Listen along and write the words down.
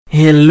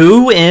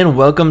Hello and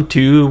welcome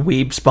to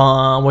Weeb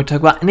Spawn, where we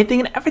talk about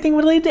anything and everything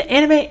related to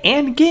anime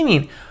and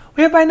gaming.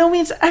 We are by no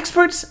means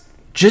experts,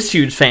 just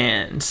huge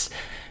fans.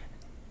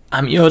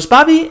 I'm your host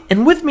Bobby,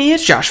 and with me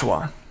is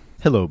Joshua.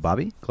 Hello,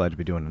 Bobby. Glad to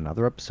be doing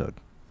another episode.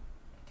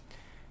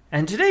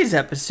 And today's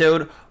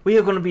episode, we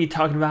are going to be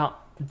talking about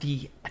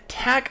the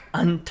Attack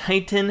on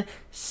Titan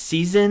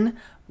Season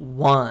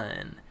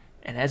 1.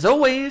 And as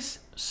always,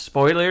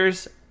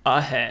 spoilers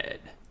ahead.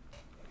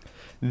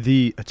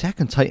 The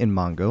Attack on Titan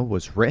manga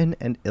was written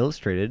and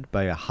illustrated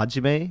by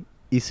Hajime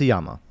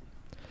Isayama.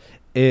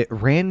 It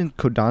ran in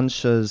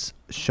Kodansha's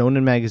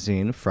Shonen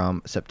magazine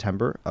from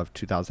September of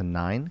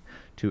 2009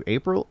 to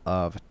April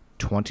of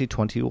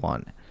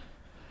 2021,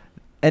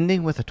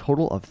 ending with a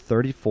total of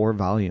 34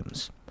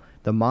 volumes.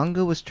 The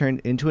manga was turned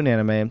into an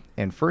anime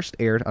and first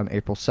aired on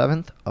April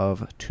 7th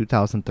of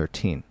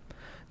 2013.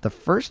 The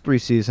first 3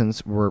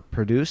 seasons were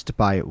produced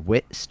by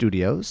WIT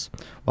Studios,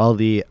 while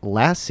the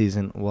last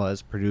season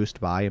was produced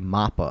by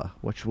MAPPA,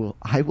 which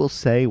I will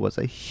say was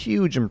a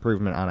huge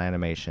improvement on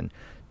animation.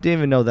 Didn't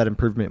even know that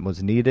improvement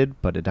was needed,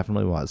 but it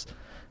definitely was.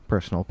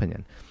 Personal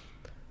opinion.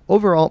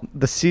 Overall,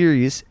 the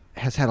series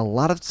has had a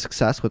lot of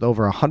success with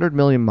over 100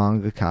 million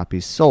manga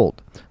copies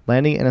sold,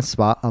 landing in a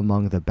spot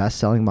among the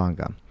best-selling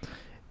manga,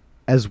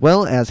 as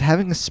well as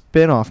having a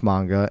spin-off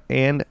manga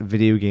and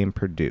video game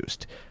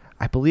produced.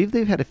 I believe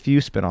they've had a few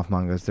spin-off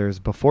mangas. There's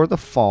Before the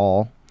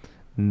Fall.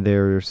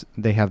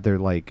 They have their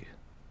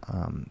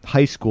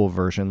high school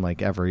version,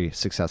 like every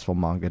successful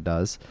manga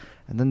does,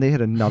 and then they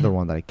had another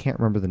one that I can't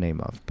remember the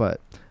name of.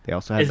 But they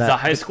also had Is the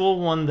high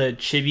school one the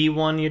chibi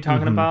one you're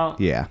talking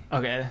about? Yeah.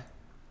 Okay.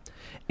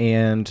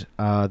 And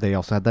they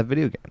also had that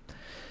video game.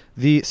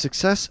 The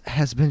success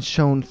has been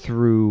shown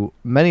through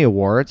many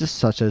awards,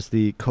 such as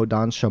the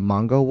Kodansha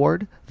Manga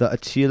Award, the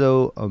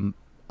Attilo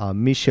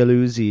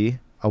Micheluzzi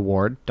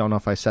Award. Don't know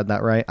if I said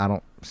that right. I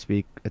don't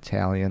speak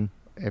Italian.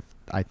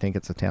 I think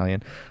it's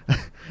Italian.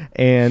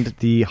 And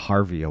the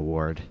Harvey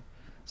Award.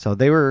 So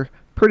they were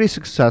pretty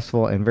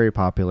successful and very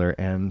popular.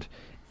 And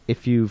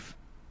if you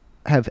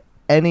have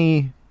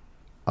any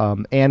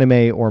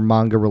anime or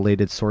manga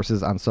related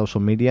sources on social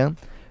media,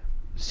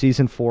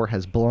 Season 4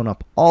 has blown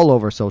up all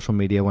over social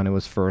media when it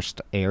was first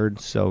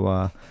aired.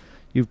 So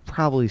you've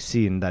probably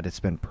seen that it's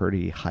been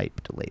pretty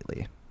hyped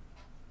lately.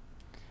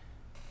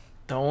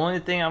 The only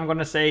thing I'm going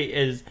to say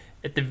is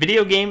if the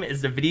video game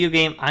is the video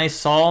game I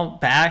saw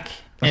back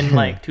in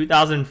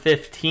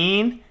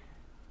 2015,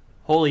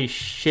 holy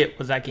shit,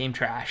 was that game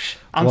trash.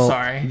 I'm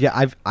sorry.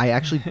 Yeah, I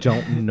actually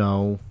don't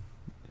know.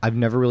 I've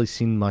never really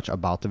seen much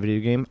about the video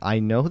game. I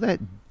know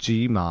that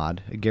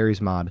Gmod, Gary's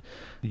Mod,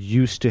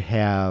 used to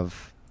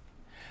have...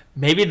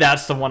 Maybe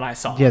that's the one I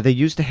saw. Yeah, they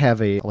used to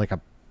have a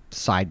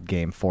side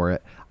game for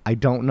it. I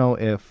don't know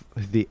if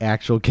the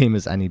actual game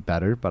is any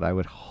better, but I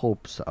would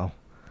hope so.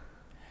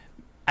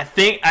 I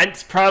think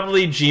it's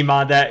probably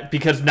Gmod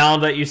because now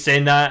that you're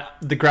saying that,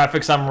 the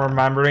graphics I'm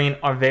remembering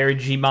are very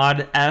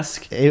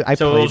Gmod-esque.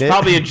 So it was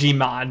probably a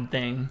Gmod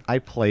thing. I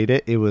played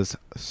it. It was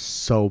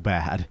so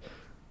bad.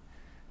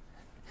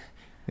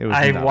 It was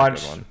I not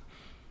watched. a good one.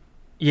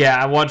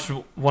 Yeah, I watched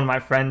one of my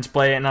friends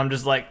play it, and I'm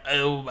just like,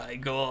 oh my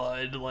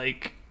god,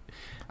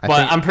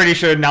 I'm pretty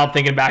sure now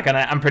thinking back on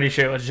it, I'm pretty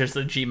sure it was just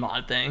a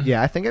Gmod thing.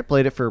 Yeah, I think I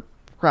played it for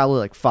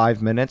probably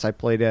 5 minutes. I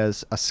played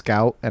as a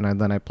scout, and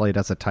then I played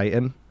as a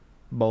Titan.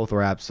 Both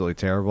were absolutely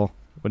terrible.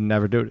 Would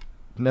never do it.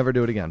 Never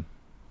do it again.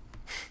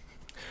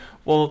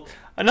 Well,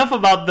 enough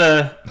about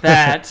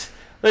that.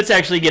 Let's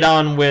actually get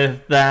on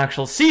with the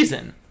actual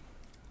season.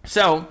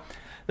 So,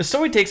 the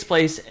story takes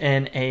place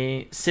in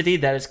a city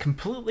that is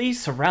completely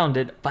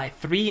surrounded by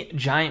 3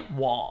 giant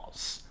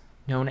walls,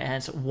 known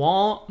as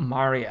Wall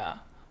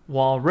Maria,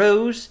 Wall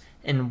Rose,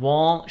 and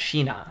Wall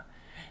Sheena.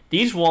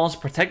 These walls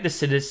protect the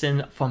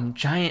citizen from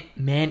giant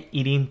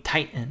man-eating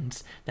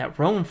titans that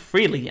roam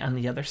freely on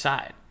the other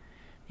side.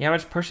 The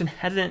average person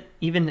hasn't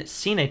even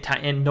seen a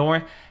titan,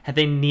 nor have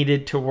they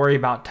needed to worry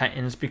about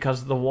titans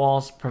because the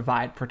walls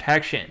provide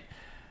protection.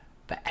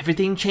 But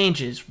everything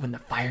changes when the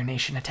Fire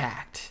Nation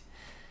attacked.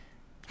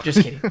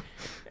 Just kidding.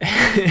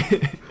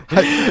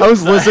 I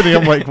was listening.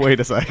 I'm like, wait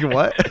a second,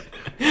 what?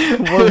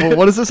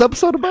 What is this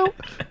episode about?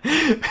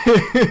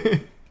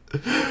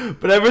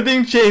 But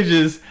everything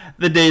changes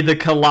the day the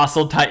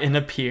Colossal Titan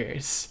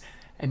appears.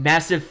 A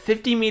massive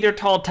 50-meter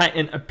tall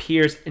titan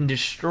appears and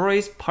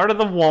destroys part of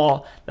the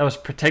wall that was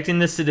protecting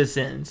the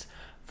citizens.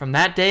 From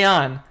that day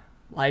on,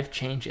 life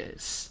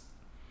changes.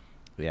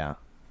 Yeah.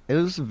 It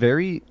was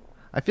I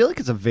feel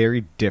like it's a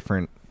very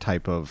different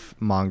type of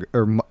manga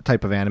or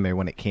type of anime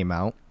when it came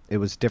out. It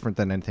was different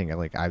than anything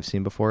I've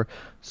seen before.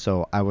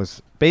 So I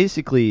was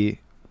basically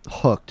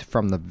hooked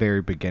from the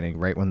very beginning,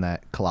 right when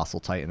that Colossal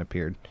Titan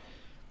appeared.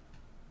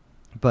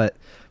 But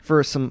for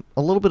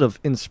a little bit of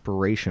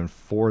inspiration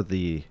for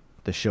the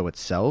show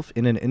itself,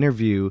 in an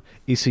interview,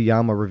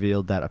 Isayama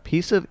revealed that a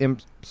piece of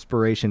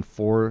inspiration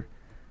for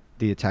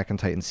the Attack on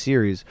Titan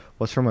series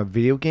was from a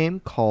video game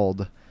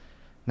called,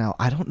 now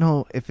I don't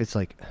know if it's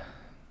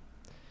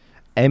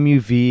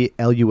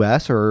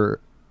MUVLUS or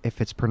if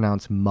it's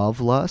pronounced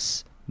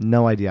Muvlus,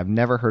 No idea. I've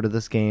never heard of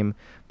this game,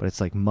 but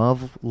it's like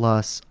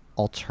Muvlus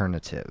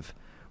Alternative,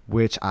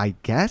 which I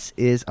guess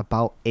is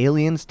about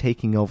aliens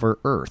taking over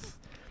Earth.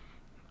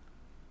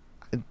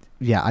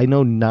 Yeah, I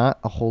know not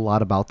a whole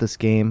lot about this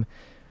game,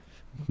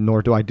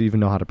 nor do I even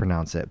know how to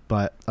pronounce it,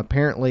 but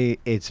apparently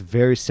it's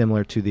very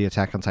similar to the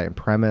Attack on Titan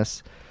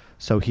premise.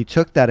 So he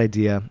took that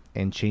idea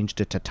and changed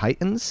it to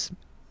Titans,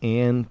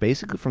 and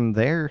basically from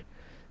there,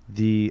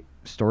 the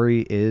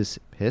story is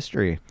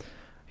history.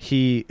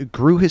 He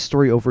grew his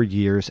story over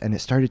years, and it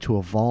started to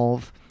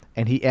evolve,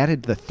 and he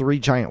added the 3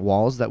 giant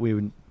walls that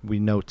we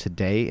know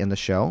today in the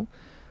show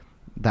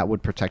that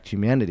would protect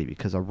humanity,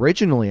 because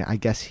originally I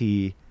guess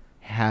he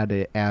had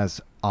it as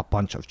a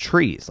bunch of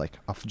trees, like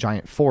a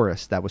giant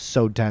forest that was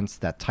so dense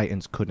that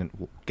Titans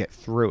couldn't get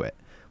through it,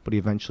 but he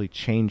eventually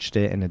changed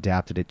it and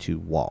adapted it to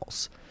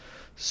walls.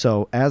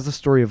 So as the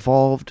story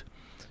evolved,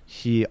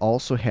 he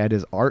also had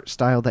his art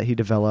style that he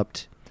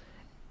developed,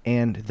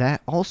 and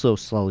that also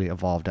slowly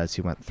evolved as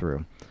he went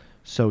through.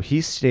 So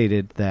he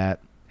stated that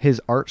his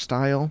art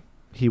style,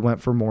 he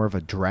went for more of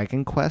a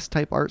Dragon Quest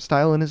type art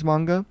style in his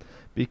manga,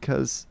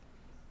 because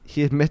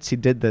he admits he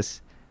did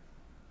this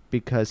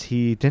because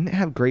he didn't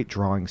have great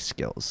drawing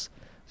skills.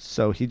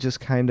 So he just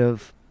kind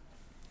of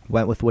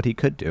went with what he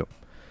could do.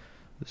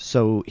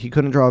 So he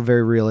couldn't draw a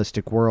very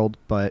realistic world,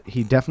 but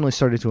he definitely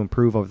started to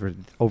improve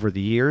over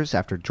the years.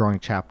 After drawing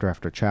chapter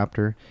after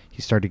chapter,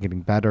 he started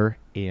getting better.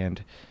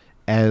 And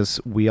as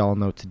we all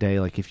know today,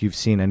 like if you've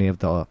seen any of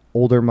the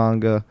older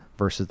manga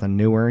versus the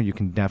newer, you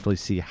can definitely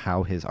see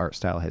how his art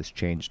style has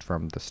changed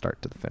from the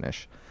start to the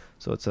finish.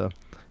 So it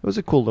was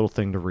a cool little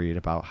thing to read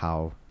about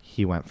how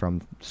he went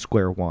from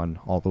square one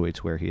all the way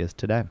to where he is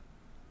today.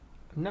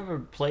 I've never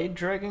played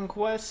Dragon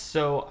Quest,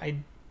 so I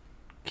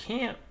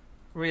can't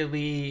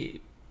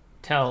really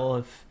tell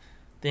if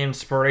the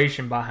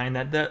inspiration behind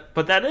that,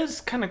 but that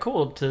is kind of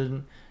cool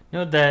to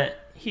know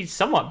that he's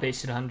somewhat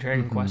based it on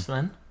Dragon Quest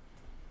then.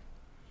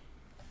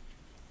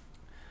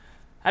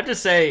 I have to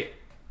say,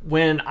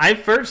 when I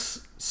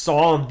first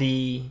saw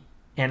the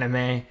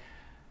anime,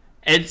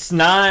 it's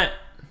not...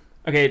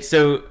 Okay,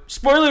 so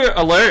spoiler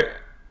alert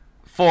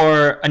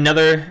for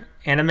another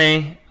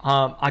anime,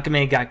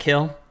 Akame ga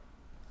Kill.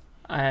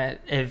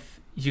 If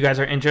you guys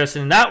are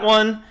interested in that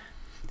one,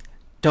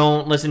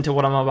 don't listen to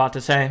what I'm about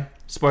to say.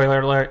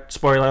 Spoiler alert,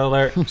 spoiler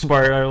alert,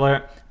 spoiler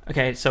alert.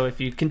 Okay, so if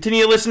you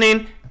continue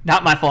listening,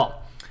 not my fault.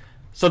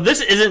 So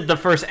this isn't the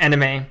first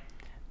anime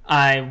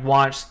I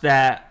watched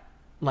that,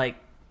 like,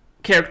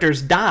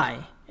 characters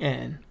die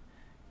in.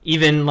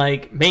 Even,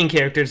 like, main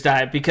characters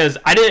die. Because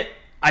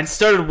I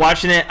started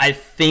watching it, I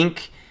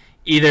think,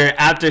 either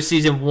after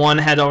season 1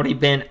 had already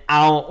been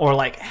out, or,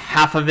 like,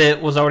 half of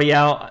it was already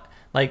out,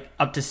 like,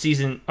 up to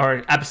season,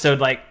 or episode,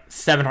 like,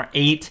 7 or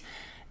 8.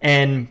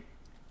 And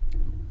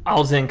I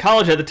was in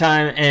college at the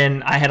time,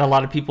 and I had a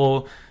lot of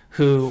people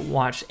who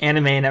watched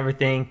anime and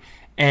everything,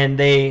 and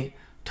they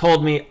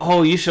told me,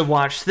 oh, you should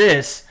watch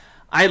this.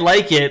 I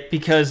like it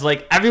because,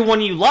 like,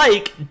 everyone you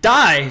like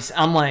dies.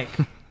 I'm like,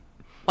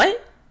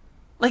 what?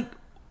 Like,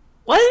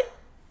 what?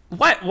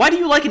 Why do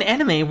you like an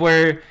anime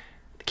where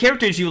the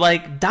characters you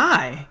like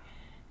die?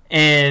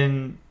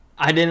 And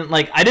I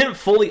didn't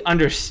fully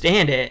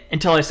understand it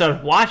until I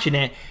started watching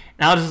it,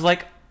 and I was just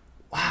like,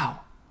 wow,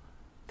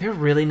 they're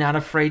really not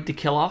afraid to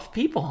kill off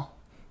people.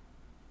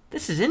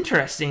 This is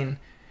interesting.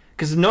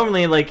 Because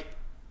normally, like,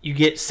 you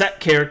get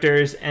set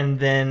characters, and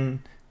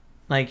then,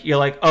 like, you're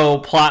like, oh,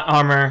 plot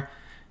armor.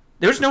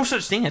 There's no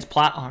such thing as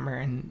plot armor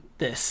in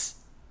this.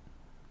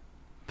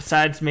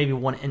 Besides maybe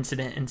one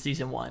incident in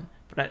season 1.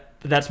 But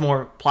that's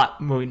more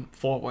plot moving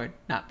forward,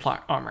 not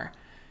plot armor.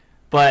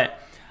 But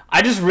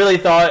I just really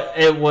thought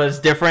it was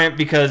different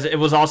because it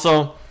was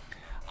also...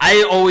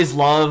 I always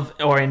love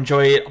or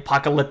enjoy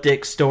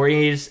apocalyptic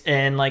stories,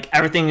 and, like,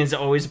 everything is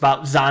always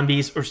about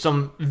zombies or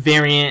some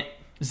variant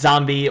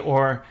zombie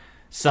or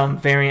some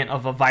variant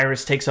of a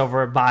virus takes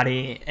over a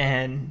body,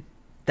 and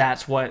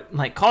that's what,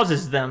 like,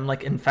 causes them,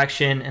 like,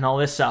 infection and all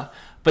this stuff.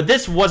 But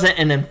this wasn't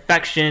an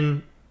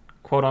infection,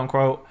 quote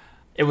unquote.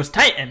 It was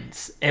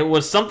Titans. It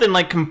was something,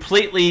 like,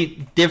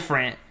 completely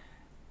different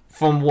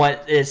from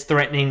what is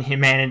threatening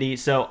humanity.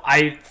 So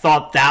I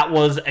thought that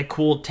was a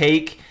cool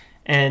take.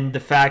 And the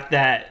fact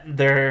that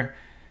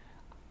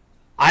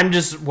I'm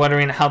just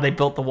wondering how they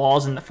built the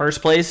walls in the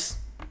first place.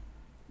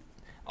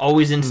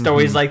 Always in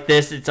stories like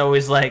this, it's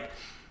always like,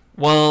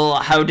 well,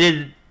 how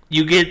did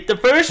you get the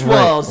first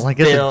walls like,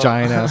 built? it's a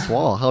giant-ass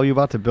wall. How are you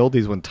about to build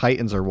these when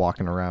Titans are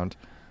walking around?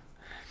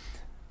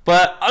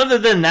 But other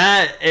than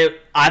that,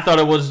 I thought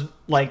it was,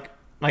 like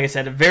I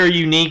said, a very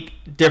unique,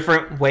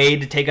 different way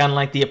to take on,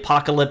 like, the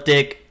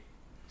apocalyptic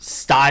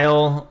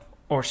style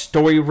or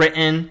story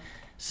written.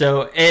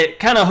 So it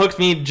kind of hooked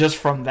me just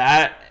from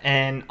that,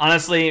 and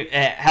honestly,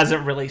 it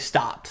hasn't really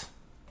stopped.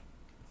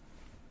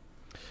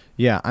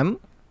 Yeah, I'm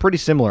pretty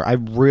similar. I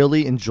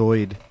really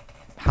enjoyed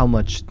how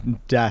much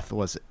death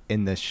was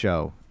in this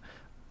show.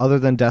 Other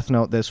than Death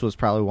Note, this was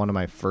probably one of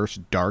my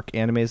first dark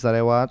animes that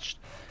I watched,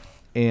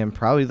 and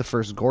probably the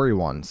first gory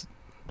ones,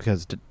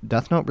 because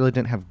Death Note really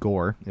didn't have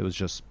gore. It was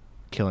just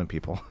killing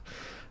people.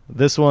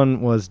 This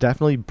one was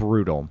definitely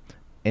brutal,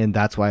 and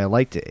that's why I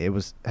liked it.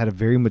 It had a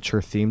very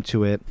mature theme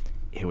to it.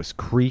 It was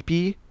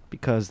creepy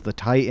because the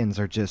Titans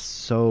are just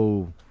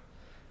so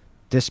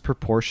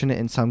disproportionate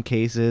in some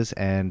cases,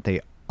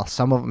 and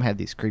some of them had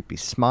these creepy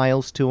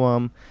smiles to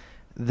them.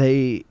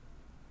 They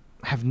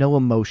have no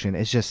emotion.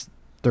 It's just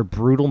they're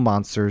brutal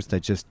monsters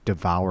that just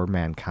devour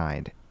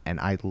mankind, and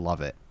I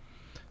love it.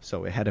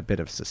 So it had a bit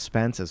of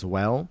suspense as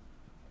well,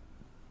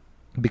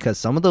 because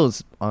some of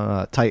those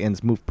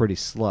Titans move pretty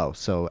slow.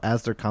 So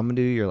as they're coming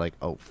to you, you're like,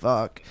 oh,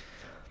 fuck.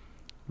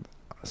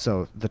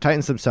 So the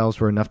Titans themselves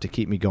were enough to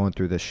keep me going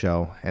through this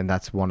show, and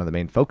that's one of the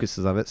main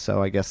focuses of it,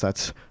 so I guess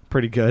that's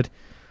pretty good.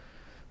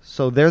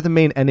 So they're the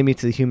main enemy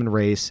to the human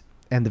race,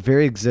 and the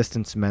very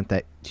existence meant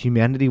that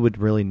humanity would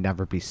really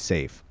never be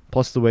safe.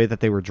 Plus the way that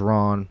they were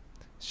drawn,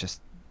 it's just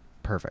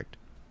perfect.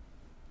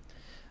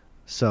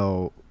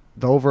 So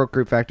the overall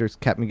group factors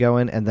kept me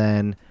going, and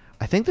then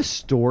I think the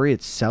story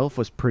itself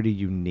was pretty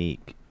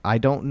unique. I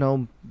don't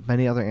know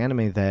many other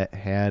anime that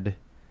had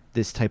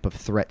this type of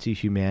threat to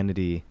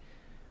humanity,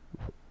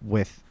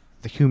 with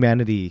the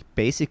humanity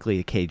basically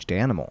a caged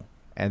animal,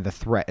 and the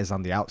threat is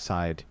on the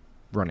outside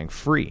running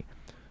free.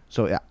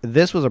 So yeah,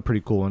 this was a pretty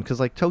cool one, because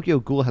like Tokyo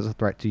Ghoul has a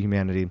threat to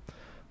humanity,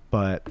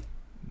 but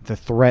the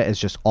threat is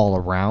just all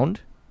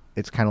around.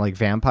 It's kind of like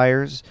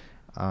vampires.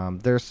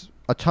 There's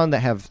a ton that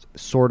have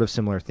sort of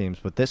similar themes,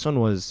 but this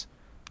one was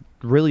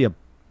really a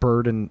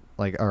bird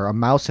or a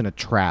mouse in a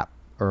trap,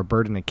 or a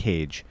bird in a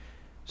cage.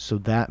 So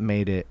that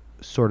made it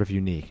sort of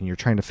unique, and you're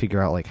trying to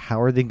figure out like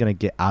how are they going to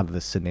get out of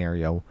this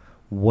scenario?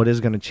 What is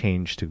going to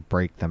change to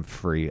break them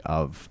free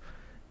of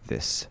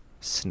this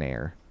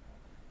snare?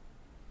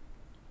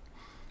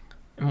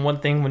 And one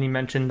thing when you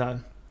mentioned the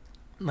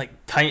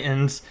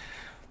Titans,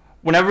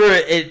 whenever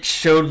it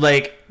showed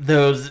like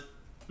those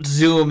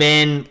zoom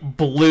in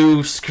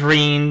blue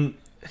screen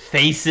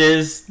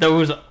faces,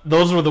 those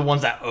were the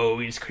ones that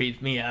always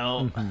creeped me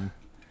out. Mm-hmm.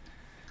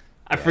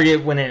 I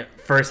forget when it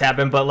first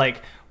happened, but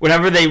like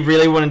whenever they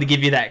really wanted to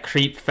give you that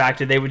creep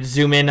factor, they would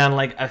zoom in on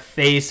like a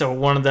face or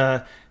one of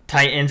the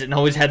Titans and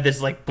always had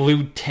this like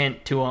blue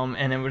tint to them,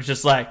 and it was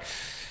just like,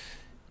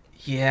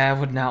 yeah, I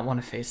would not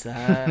want to face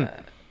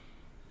that.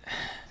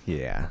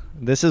 Yeah,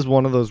 this is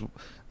one of those,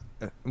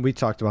 we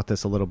talked about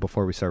this a little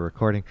before we started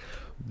recording.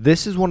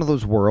 This is one of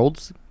those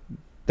worlds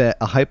that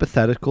a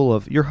hypothetical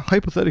of, you're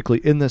hypothetically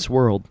in this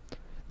world.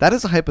 That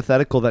is a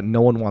hypothetical that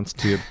no one wants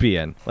to be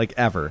in, like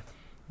ever.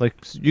 Like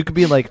you could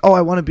be like, oh,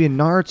 I want to be in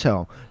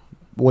Naruto,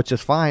 which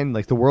is fine.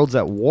 Like the world's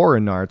at war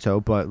in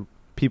Naruto, but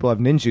people have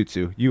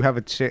ninjutsu. You have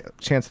a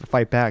chance to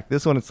fight back.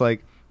 This one, it's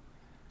like,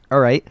 all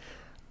right,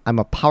 I'm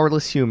a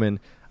powerless human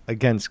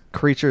against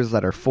creatures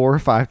that are 4 or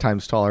 5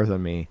 times taller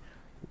than me.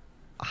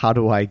 How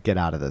do I get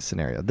out of this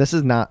scenario? This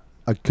is not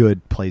a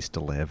good place to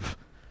live.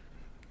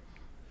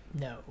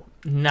 No,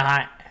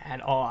 not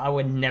at all. I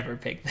would never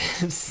pick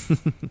this.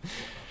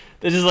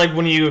 This is like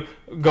when you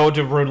go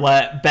to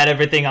roulette, bet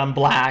everything on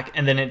black,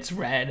 and then it's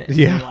red. And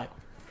you're like,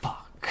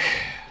 fuck.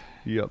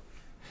 Yep.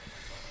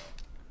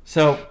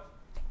 So,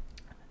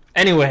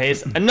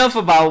 anyways, enough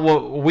about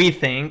what we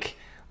think.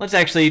 Let's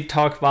actually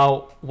talk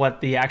about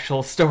what the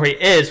actual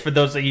story is for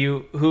those of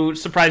you who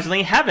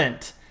surprisingly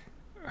haven't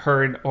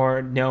heard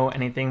or know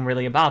anything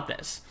really about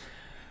this.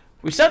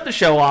 We start the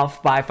show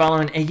off by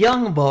following a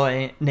young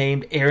boy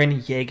named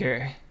Eren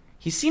Yeager.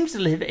 He seems to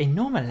live a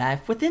normal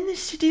life within the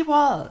city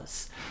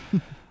walls.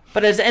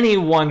 But as any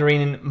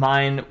wandering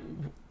mind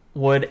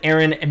would,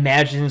 Eren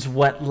imagines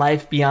what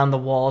life beyond the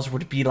walls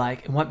would be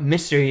like and what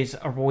mysteries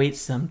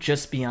awaits them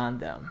just beyond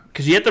them.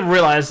 Because you have to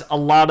realize a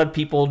lot of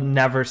people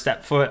never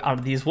step foot out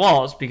of these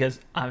walls because,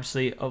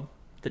 obviously, of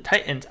the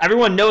Titans.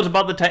 Everyone knows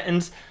about the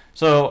Titans,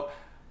 so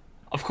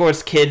of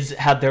course kids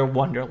have their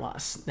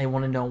wanderlust. They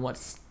want to know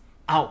what's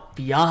out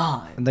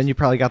beyond. And then you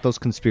probably got those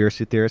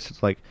conspiracy theorists.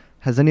 It's like,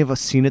 has any of us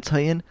seen a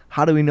Titan?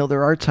 How do we know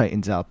there are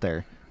Titans out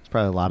there? There's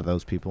probably a lot of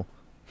those people.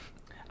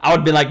 I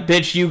would be like,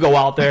 bitch, you go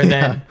out there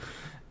then.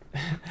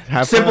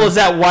 Simple as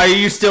that. Why are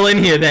you still in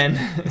here then?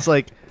 It's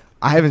like,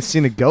 I haven't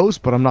seen a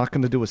ghost, but I'm not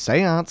going to do a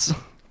seance.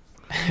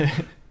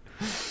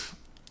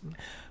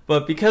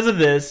 But because of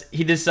this,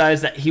 he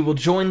decides that he will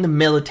join the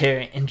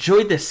military and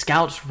join the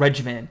Scouts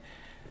Regiment,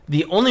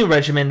 the only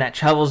regiment that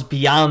travels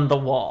beyond the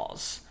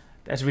walls.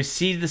 As we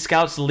see the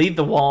Scouts leave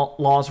the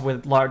walls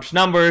with large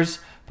numbers,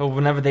 but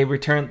whenever they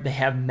return, they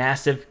have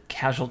massive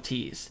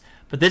casualties.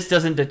 But this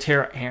doesn't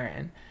deter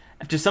Eren.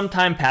 After some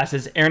time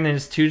passes, Eren and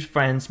his 2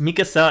 friends,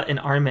 Mikasa and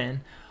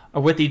Armin,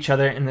 are with each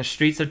other in the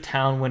streets of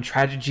town when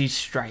tragedy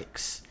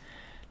strikes.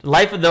 The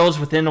life of those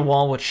within the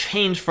wall will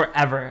change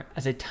forever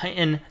as a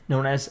Titan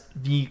known as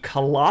the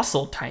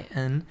Colossal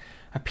Titan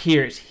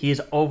appears. He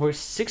is over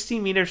 60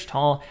 meters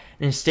tall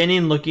and is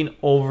standing looking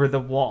over the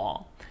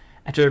wall.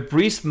 After a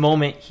brief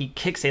moment, he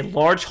kicks a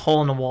large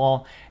hole in the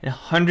wall and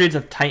hundreds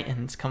of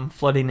Titans come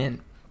flooding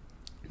in.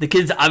 The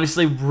kids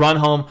obviously run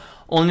home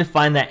only to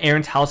find that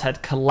Eren's house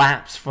had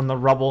collapsed from the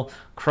rubble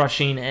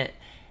crushing it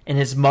and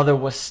his mother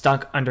was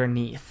stuck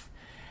underneath.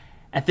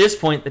 At this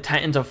point, the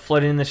Titans are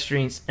flooding the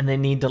streets and they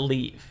need to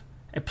leave.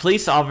 a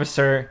police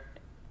officer,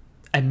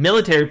 a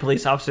military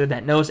police officer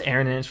that knows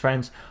Eren and his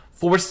friends,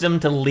 forced them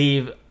to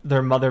leave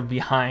their mother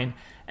behind.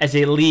 As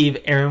they leave,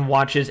 Eren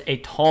watches a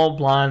tall,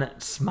 blonde,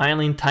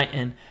 smiling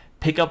Titan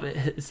pick up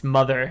his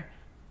mother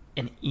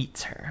and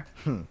eats her.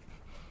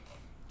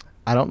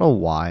 I don't know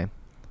why,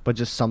 but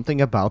just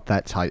something about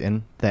that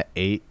Titan that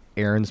ate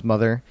Eren's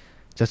mother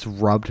just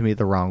rubbed me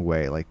the wrong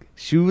way. Like,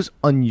 she was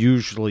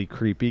unusually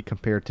creepy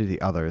compared to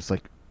the others.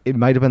 Like, it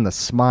might have been the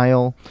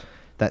smile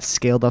that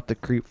scaled up the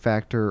creep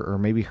factor, or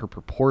maybe her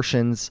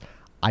proportions.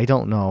 I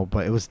don't know,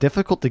 but it was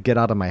difficult to get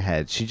out of my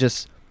head. She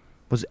just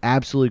was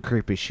absolutely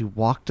creepy. She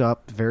walked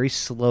up very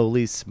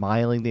slowly,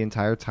 smiling the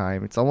entire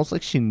time. It's almost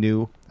like she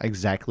knew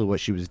exactly what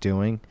she was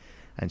doing.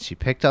 And she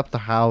picked up the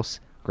house,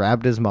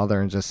 grabbed his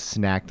mother, and just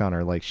snacked on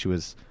her like she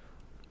was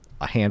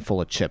a handful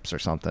of chips or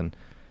something.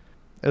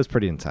 It was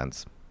pretty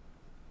intense.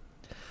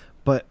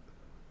 But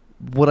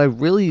what I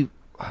really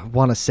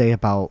want to say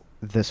about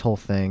this whole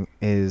thing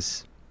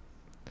is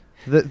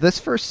this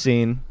first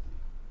scene,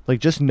 like,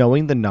 just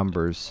knowing the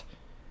numbers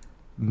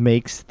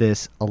makes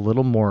this a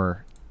little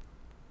more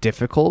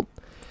difficult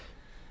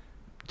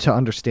to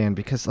understand,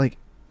 because, like,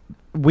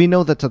 we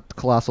know that the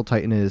Colossal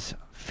Titan is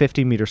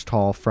 50 meters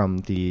tall from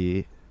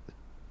the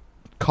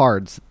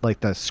cards, like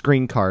the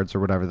screen cards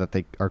or whatever that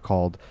they are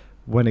called,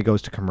 when it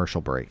goes to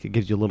commercial break. It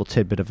gives you a little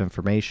tidbit of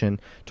information,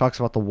 talks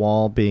about the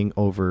wall being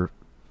over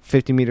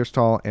 50 meters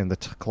tall and the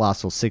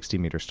Colossal 60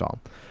 meters tall.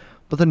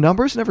 But the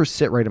numbers never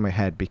sit right in my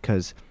head,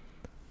 because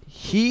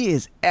he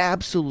is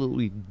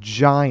absolutely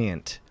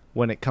giant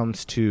when it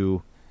comes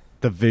to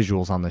the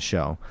visuals on the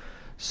show.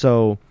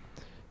 So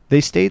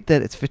they state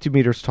that it's 50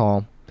 meters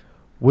tall,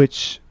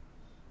 which,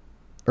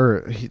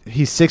 or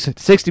he's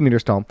 60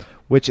 meters tall,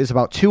 which is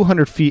about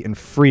 200 feet in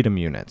freedom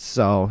units.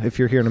 So if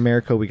you're here in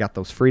America, we got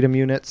those freedom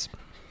units.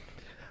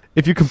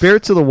 If you compare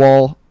it to the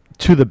wall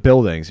to the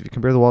buildings,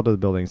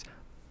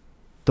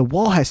 the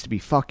wall has to be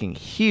fucking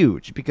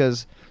huge,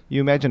 because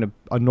you imagine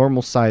a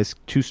normal size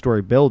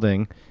 2-story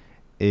building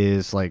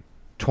is like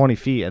 20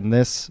 feet, and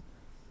this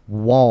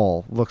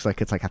wall looks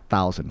like it's like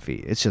 1,000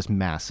 feet. It's just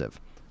massive.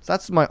 So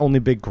that's my only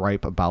big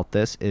gripe about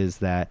this, is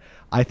that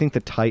I think the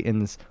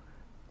Titans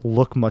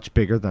look much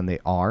bigger than they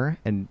are,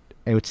 and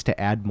it's to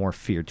add more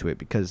fear to it,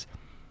 because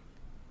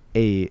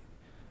a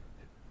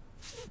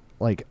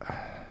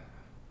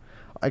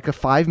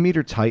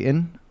 5-meter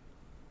Titan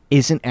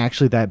isn't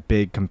actually that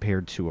big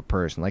compared to a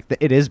person. Like,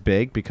 it is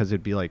big because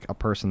it'd be like a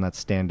person that's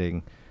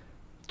standing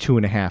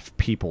 2.5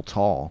 people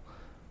tall,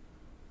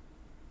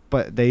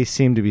 but they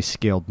seem to be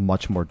scaled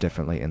much more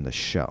differently in the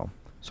show.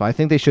 So I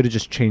think they should have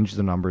just changed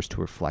the numbers to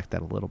reflect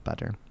that a little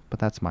better. But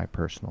that's my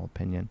personal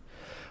opinion.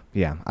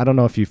 Yeah, I don't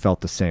know if you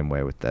felt the same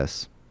way with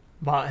this.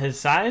 About his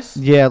size?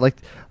 Yeah, like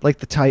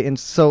the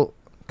Titans. So,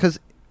 because,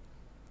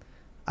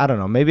 I don't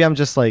know, maybe I'm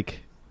just,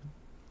 like,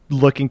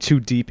 looking too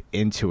deep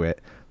into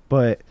it.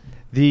 But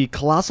the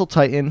Colossal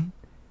Titan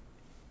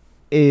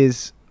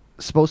is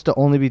supposed to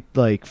only be,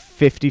 like,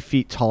 50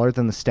 feet taller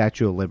than the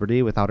Statue of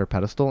Liberty without her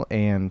pedestal,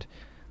 and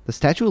the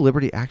Statue of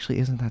Liberty actually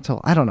isn't that tall.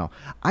 I don't know.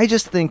 I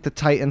just think the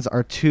Titans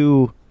are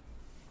too...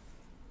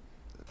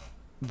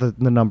 The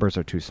numbers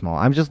are too small.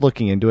 I'm just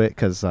looking into it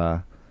because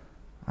I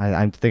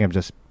think I'm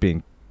just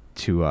being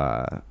too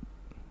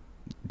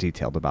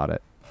detailed about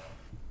it.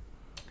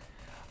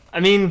 I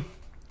mean,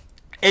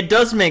 it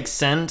does make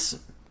sense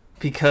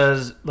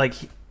because, like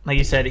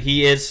you said,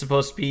 he is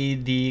supposed to be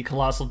the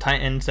Colossal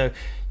Titan, so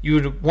you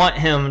would want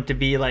him to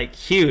be, like,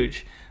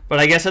 huge. But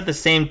I guess at the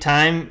same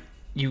time,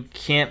 you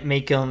can't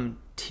make him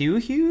too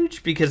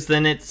huge, because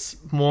then it's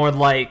more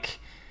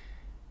like...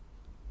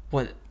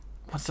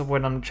 What's the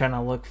word I'm trying to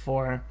look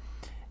for?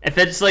 If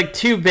it's, like,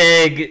 too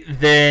big,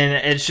 then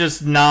it's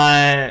just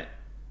not...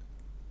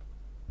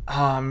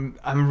 I'm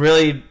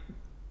really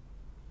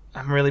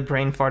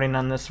brain farting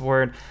on this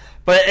word.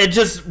 But it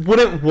just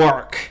wouldn't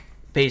work,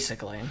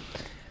 basically.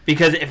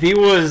 Because if he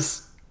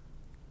was,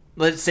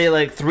 let's say,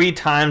 like, 3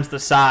 times the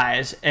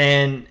size,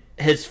 and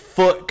his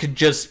foot could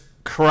just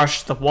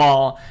crush the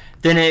wall,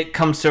 then it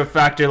comes to a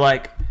factor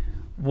like,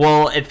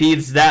 well, if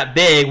he's that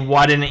big,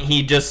 why didn't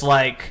he just,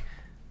 like,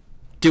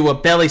 do a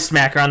belly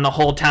smacker on the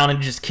whole town and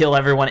just kill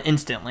everyone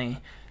instantly?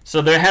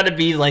 So there had to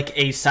be, like,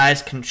 a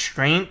size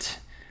constraint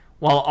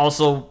while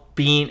also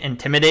being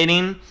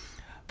intimidating.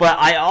 But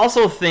I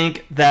also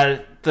think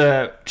that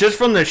just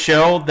from the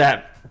show,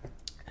 that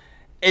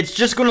it's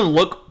just going to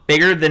look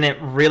bigger than it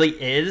really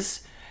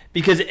is.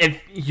 Because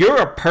if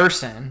you're a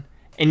person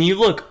and you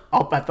look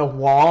up at the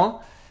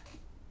wall,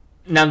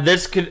 now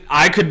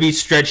I could be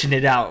stretching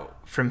it out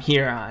from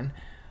here on,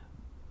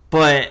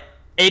 but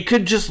it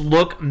could just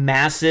look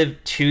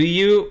massive to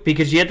you,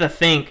 because you have to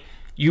think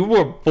you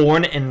were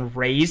born and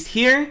raised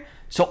here,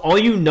 so all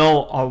you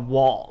know are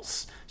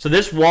walls. So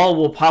this wall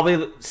will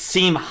probably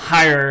seem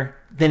higher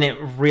than it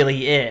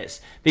really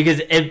is,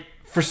 because if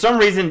for some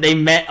reason they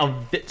met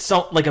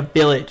like a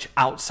village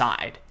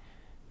outside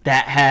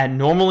that had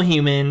normal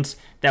humans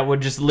that were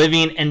just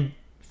living, and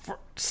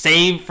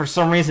for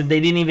some reason they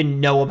didn't even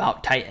know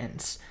about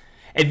Titans,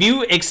 If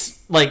you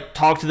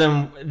talk to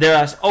them, they're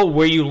asked, "Oh,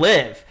 where you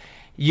live?"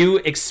 You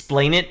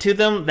explain it to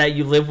them that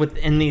you live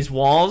within these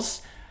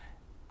walls.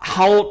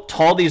 How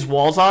tall these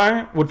walls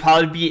are would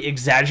probably be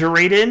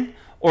exaggerated,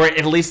 or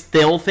at least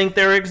they'll think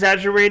they're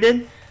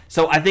exaggerated.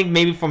 So I think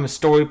maybe from a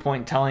story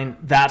point telling,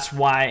 that's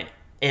why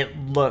it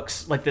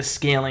looks like the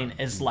scaling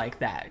is like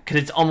that.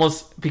 Because it's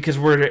almost because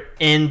we're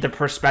in the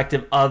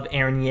perspective of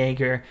Eren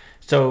Yeager,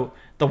 so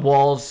the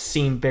walls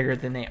seem bigger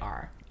than they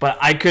are. But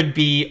I could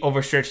be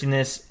overstretching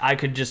this. I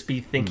could just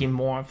be thinking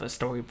more of a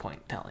story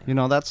point telling.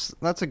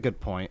 That's a good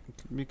point,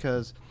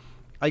 because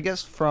I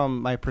guess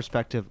from my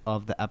perspective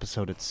of the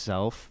episode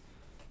itself,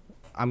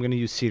 I'm going to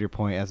use Cedar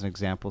Point as an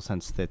example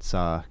since it's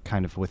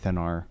kind of within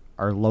our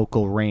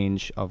local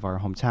range of our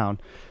hometown.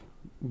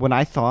 When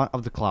I thought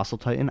of the Colossal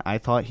Titan, I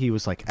thought he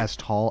was like as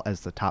tall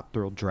as the Top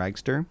Thrill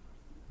Dragster.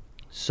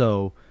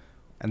 So,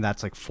 and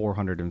that's like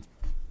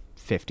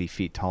 450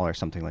 feet tall or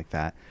something like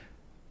that.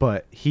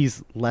 But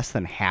he's less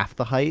than half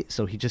the height,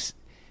 so he just...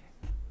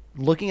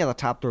 Looking at the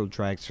Top Thrill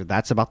Dragster,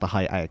 that's about the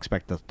height I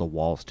expect the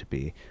walls to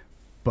be.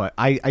 But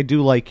I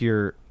do like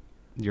your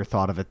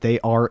thought of it. They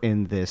are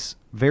in this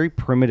very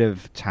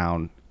primitive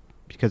town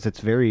because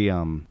it's very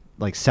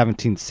like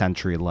 17th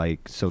century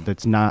like, so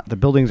that's not, the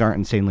buildings aren't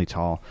insanely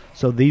tall.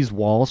 So these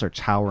walls are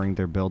towering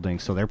their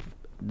buildings. So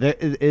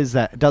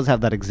it does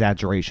have that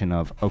exaggeration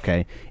of,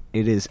 okay,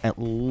 it is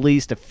at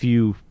least a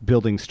few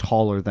buildings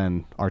taller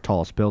than our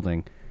tallest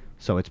building.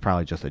 So it's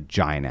probably just a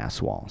giant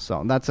ass wall.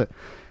 So that's a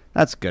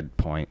good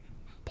point.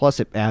 Plus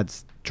it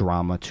adds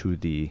drama to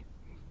the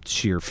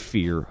sheer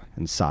fear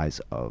and size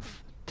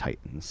of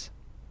Titans.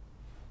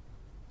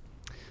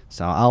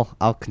 So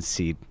I'll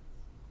concede.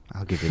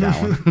 I'll give you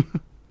that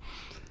one.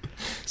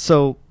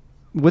 So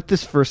with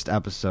this first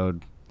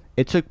episode,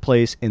 it took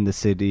place in the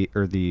city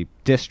or the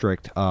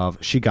district of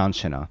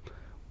Shiganshina,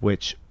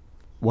 which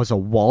was a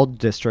walled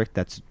district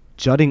that's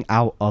jutting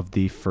out of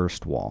the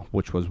first wall,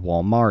 which was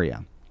Wall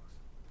Maria.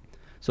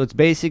 So it's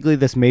basically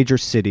this major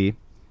city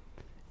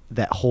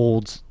that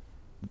holds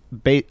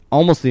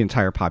almost the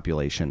entire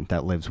population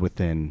that lives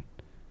within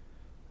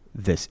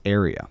this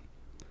area.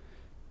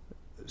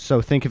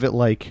 So think of it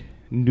like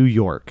New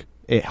York.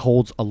 It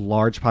holds a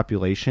large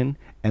population,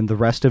 and the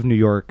rest of New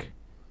York,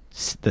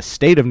 the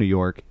state of New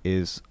York,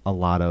 is a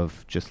lot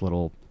of just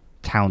little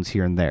towns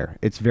here and there.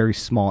 It's very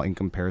small in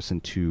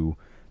comparison to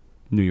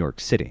New York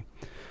City.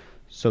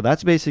 So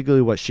that's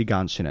basically what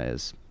Shiganshina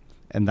is,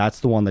 and that's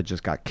the one that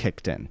just got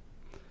kicked in.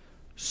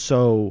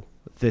 So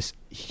this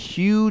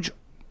huge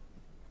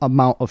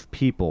amount of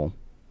people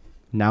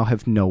now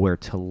have nowhere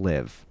to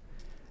live.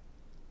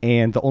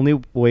 And the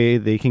only way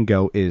they can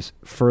go is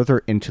further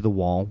into the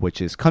wall, which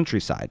is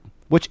countryside,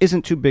 which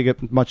isn't too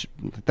much.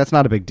 That's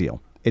not a big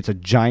deal. It's a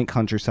giant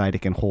countryside.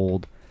 It can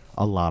hold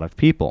a lot of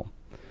people.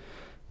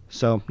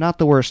 So not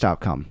the worst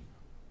outcome.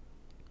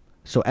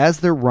 So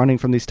as they're running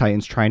from these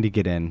Titans trying to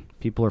get in,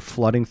 people are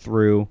flooding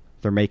through.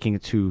 They're making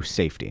it to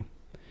safety.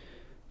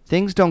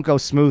 Things don't go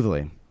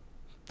smoothly.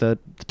 The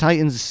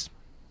Titans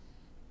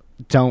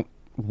don't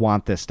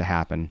want this to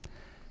happen.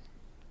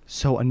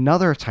 So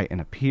another Titan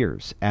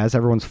appears as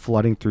everyone's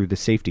flooding through the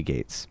safety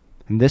gates.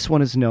 And this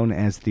one is known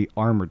as the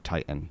Armored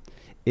Titan.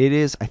 It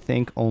is, I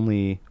think,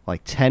 only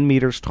like 10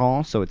 meters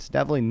tall, so it's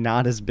definitely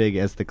not as big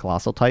as the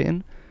Colossal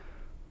Titan.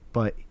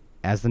 But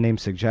as the name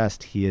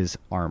suggests, he is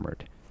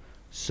armored.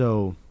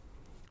 So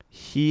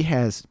he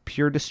has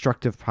pure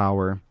destructive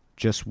power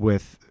just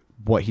with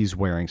what he's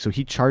wearing. So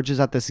he charges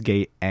at this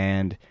gate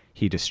and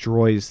he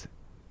destroys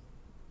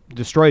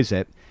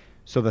it.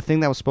 So the thing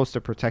that was supposed to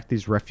protect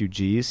these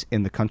refugees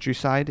in the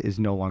countryside is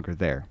no longer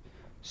there.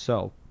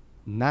 So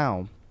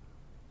now,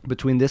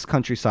 between this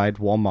countryside,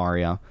 Wall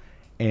Maria,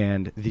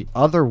 and the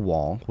other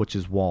wall, which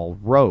is Wall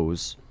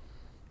Rose,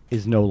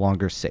 is no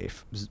longer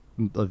safe.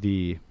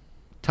 The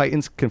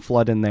Titans can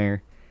flood in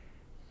there.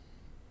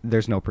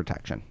 There's no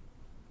protection.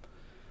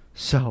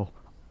 So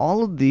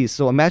all of these,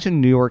 so imagine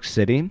New York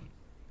City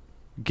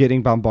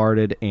getting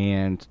bombarded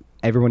and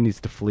everyone needs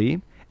to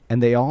flee.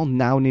 And they all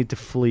now need to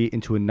flee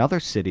into another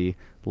city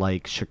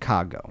like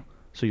Chicago.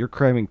 So you're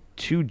cramming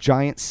two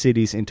giant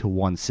cities into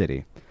one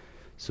city.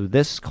 So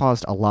this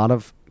caused a lot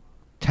of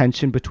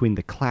tension between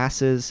the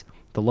classes.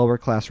 The lower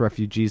class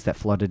refugees that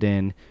flooded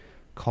in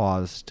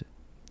caused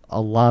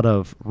a lot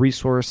of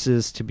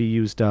resources to be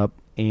used up.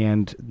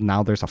 And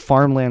now there's a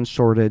farmland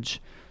shortage.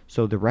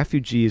 So the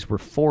refugees were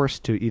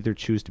forced to either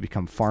choose to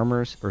become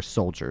farmers or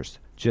soldiers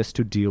just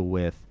to deal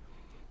with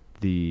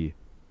the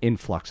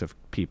influx of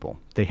people.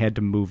 They had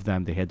to move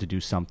them. They had to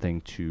do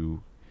something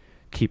to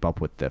keep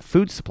up with the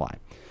food supply.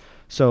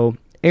 So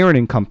Eren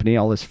and company,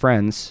 all his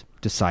friends,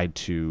 decide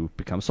to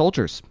become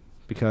soldiers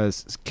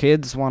because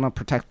kids want to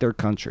protect their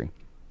country.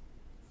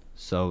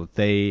 So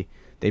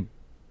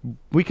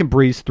we can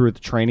breeze through the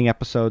training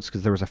episodes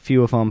because there was a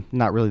few of them,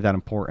 not really that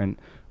important,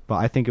 but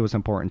I think it was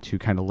important to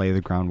kind of lay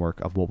the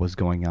groundwork of what was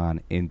going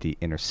on in the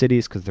inner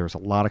cities because there's a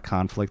lot of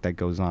conflict that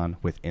goes on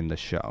within the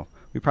show.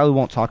 We probably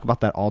won't talk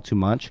about that all too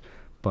much,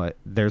 but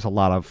there's a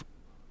lot of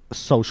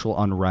social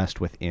unrest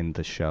within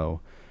the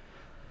show.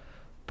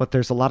 but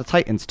there's a lot of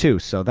Titans too,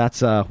 so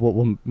that's what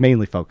we'll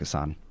mainly focus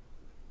on.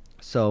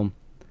 So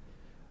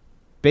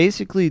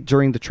basically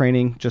during the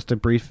training, just to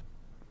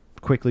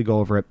quickly go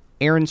over it,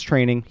 Eren's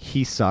training,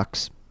 he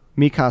sucks.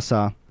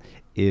 Mikasa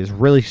is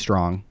really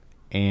strong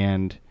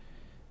and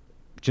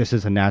just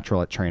is a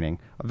natural at training.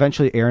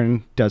 Eventually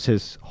Eren does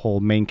his whole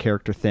main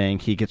character thing.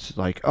 He gets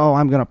like, oh,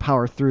 I'm going to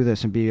power through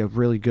this and be a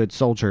really good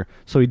soldier.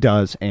 So he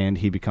does, and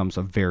he becomes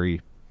a very,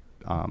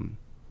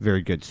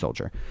 very good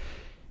soldier.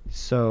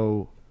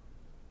 So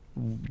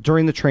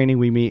during the training,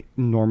 we meet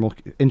normal,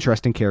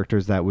 interesting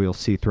characters that we'll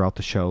see throughout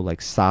the show, like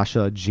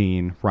Sasha,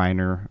 Jean,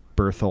 Reiner,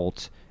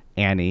 Bertholdt,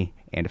 Annie,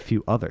 and a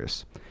few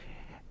others.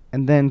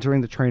 And then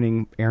during the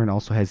training, Eren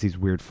also has these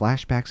weird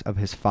flashbacks of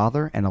his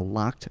father and a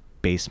locked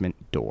basement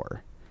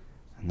door.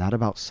 And that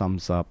about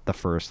sums up the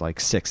first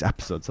 6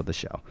 episodes of the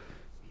show.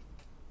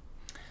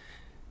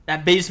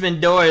 That basement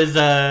door is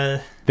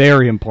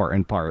very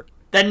important part.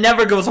 That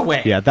never goes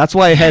away. Yeah, that's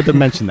why I had to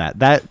mention that.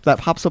 That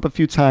pops up a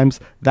few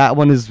times. That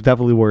one is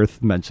definitely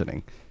worth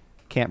mentioning.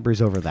 Can't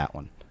breeze over that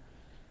one.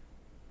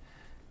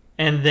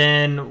 And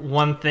then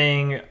one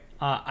thing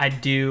I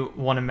do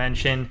want to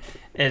mention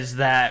is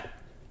that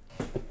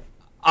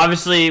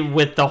obviously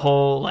with the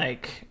whole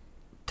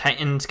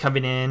Titans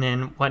coming in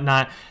and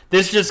whatnot,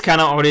 this just kind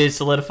of already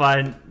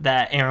solidified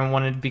that Eren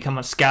wanted to become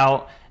a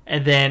scout.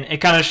 And then it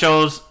kind of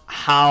shows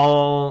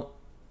how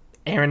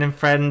Eren and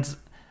friends,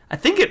 I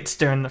think it's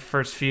during the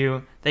first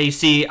few, that you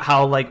see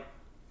how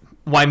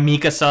why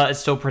Mikasa is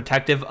so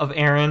protective of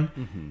Eren.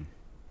 Mm-hmm.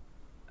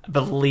 I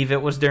believe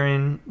it was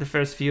during the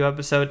first few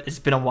episodes. It's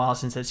been a while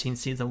since I've seen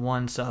season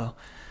 1, so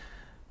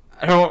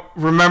I don't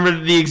remember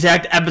the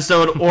exact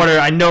episode order.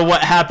 I know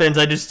what happens.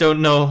 I just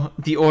don't know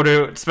the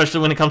order,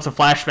 especially when it comes to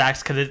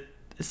flashbacks, because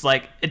it's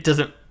it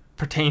doesn't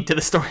pertain to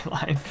the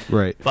storyline.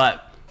 Right.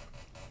 But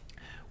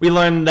we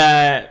learned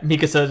that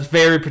Mikasa is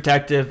very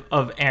protective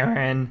of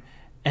Eren,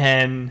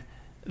 and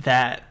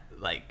that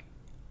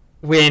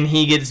when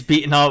he gets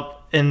beaten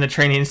up in the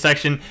training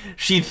section,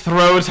 she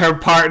throws her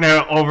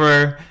partner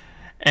over,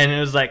 and it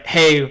was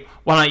hey,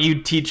 why don't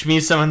you teach me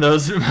some of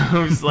those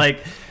moves?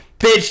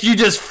 Bitch, you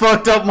just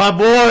fucked up my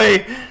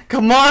boy.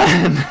 Come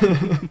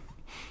on.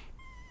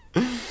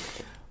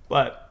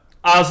 But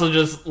I also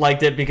just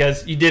liked it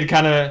because you did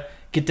kind of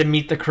get to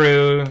meet the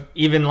crew,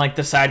 even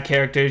the side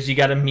characters. You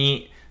got to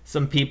meet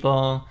some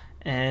people,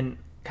 and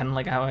kind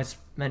of how I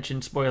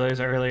mentioned spoilers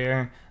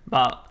earlier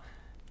about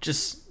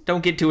just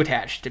don't get too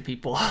attached to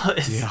people.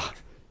 Yeah,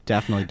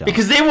 definitely don't.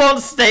 Because they won't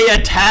stay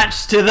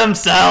attached to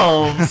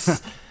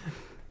themselves.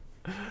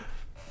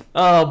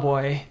 Oh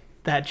boy,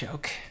 that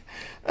joke.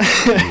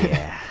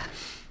 Yeah.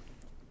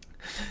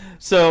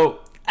 So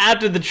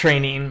after the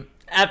training,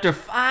 after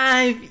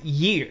 5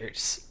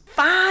 years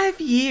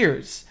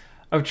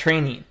of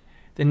training,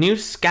 the new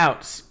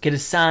scouts get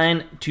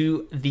assigned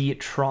to the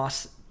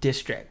Tross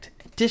district,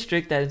 a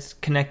district that is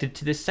connected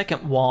to the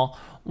second wall,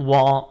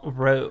 Wall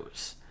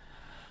Rose.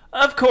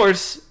 Of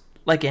course,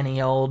 like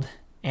any old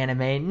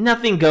anime,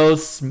 nothing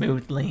goes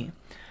smoothly.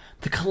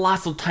 The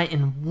Colossal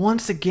Titan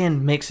once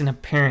again makes an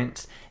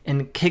appearance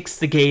and kicks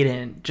the gate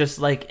in, just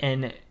like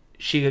in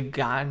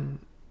Shiganshia.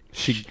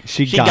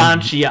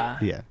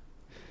 Yeah.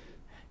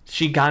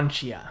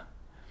 Shiganshia.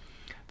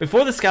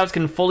 Before the scouts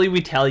can fully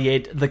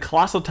retaliate, the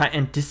Colossal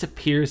Titan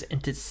disappears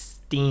into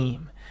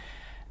steam.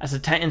 As the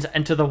Titans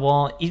enter the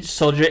wall, each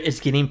soldier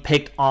is getting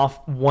picked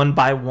off one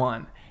by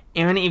one.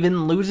 Eren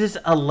even loses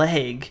a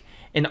leg,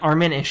 and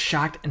Armin is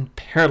shocked and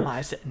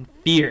paralyzed in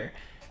fear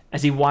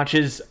as he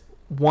watches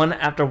one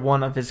after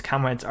one of his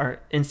comrades are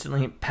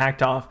instantly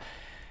packed off.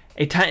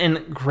 A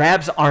Titan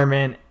grabs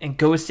Armin and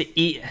goes to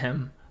eat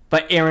him,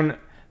 but Eren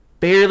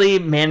barely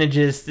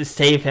manages to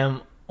save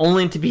him,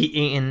 only to be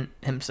eaten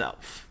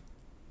himself.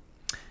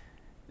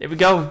 There we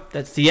go.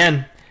 That's the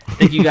end.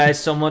 Thank you guys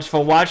so much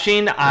for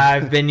watching.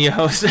 I've been your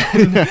host.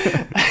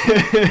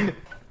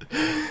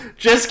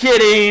 Just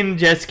kidding.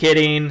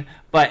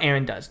 But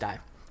Eren does die.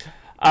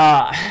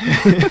 I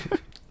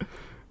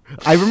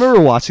remember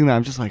watching that.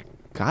 I'm just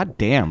God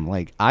damn.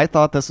 I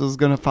thought this was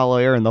going to follow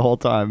Eren the whole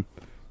time.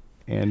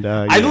 And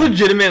yeah. I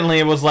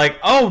legitimately was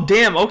oh,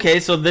 damn, okay,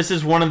 so this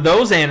is one of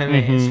those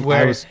animes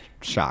where... I was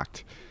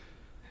shocked.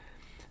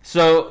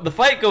 So the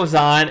fight goes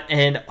on,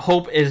 and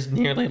hope is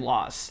nearly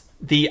lost.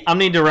 The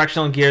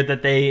omnidirectional gear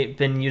that they've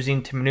been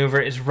using to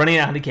maneuver is running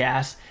out of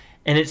gas,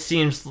 and it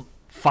seems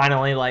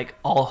finally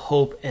all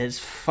hope is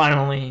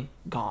finally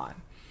gone.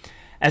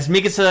 As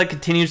Mikasa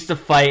continues to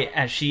fight,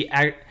 as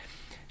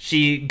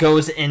she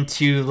goes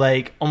into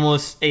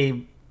almost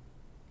a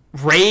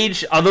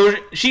rage, although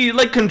she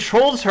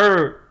controls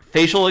her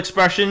facial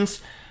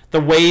expressions, the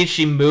way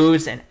she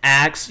moves and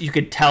acts, you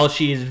could tell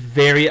she is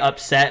very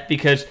upset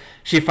because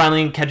she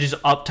finally catches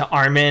up to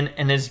Armin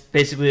and is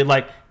basically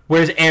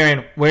where's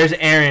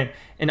Eren?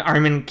 And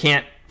Armin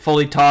can't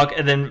fully talk,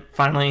 and then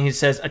finally he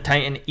says a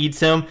Titan eats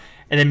him,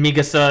 and then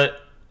Mikasa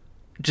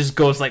just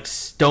goes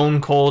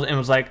stone cold and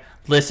was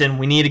listen,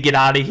 we need to get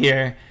out of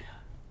here.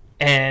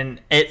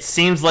 And it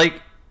seems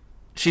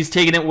she's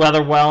taking it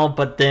rather well,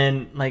 but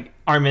then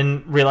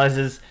Armin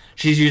realizes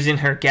she's using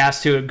her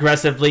gas too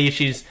aggressively.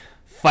 She's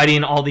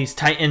fighting all these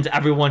Titans.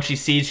 Everyone she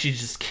sees, she's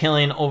just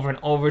killing over and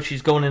over.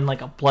 She's going in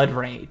like a blood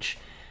rage.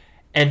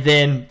 And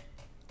then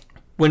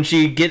when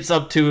she gets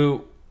up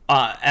to,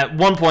 at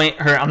one point,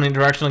 her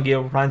omnidirectional gear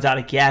runs out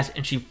of gas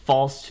and she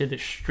falls to the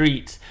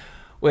streets,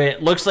 where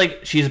it looks like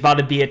she's about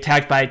to be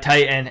attacked by a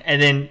Titan.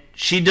 And then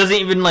she doesn't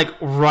even like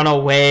run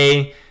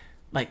away,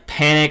 like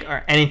panic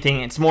or anything.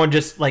 It's more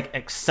just like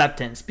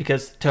acceptance,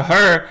 because to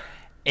her,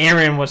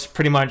 Eren was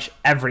pretty much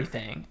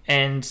everything.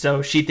 And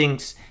so she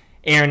thinks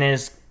Eren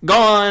is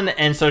gone,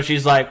 and so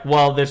she's like,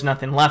 well, there's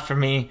nothing left for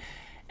me.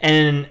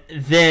 And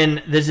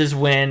then this is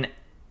when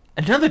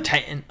another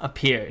Titan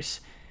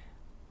appears,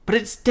 but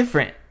it's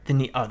different than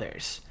the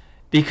others,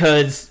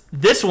 because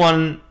this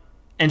one,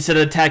 instead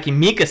of attacking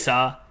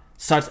Mikasa,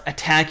 starts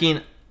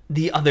attacking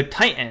the other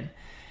Titan.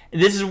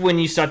 And this is when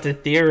you start to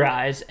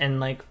theorize and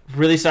like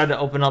really start to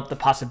open up the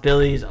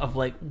possibilities of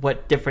like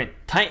what different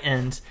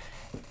Titans.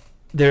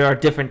 There are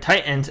different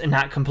Titans and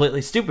not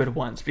completely stupid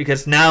ones,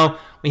 because now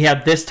we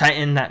have this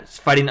Titan that's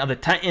fighting other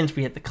Titans.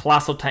 We have the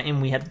Colossal Titan,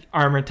 we have the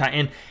Armored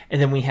Titan,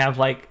 and then we have,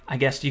 like, I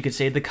guess you could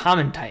say, the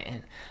Common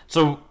Titan.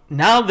 So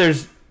now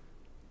there's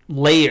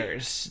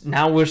layers.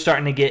 Now we're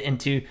starting to get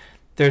into,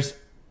 there's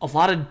a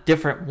lot of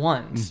different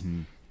ones.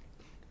 Mm-hmm.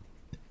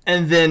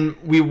 And then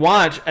we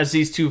watch as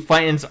these two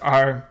Titans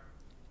are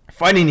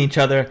fighting each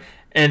other,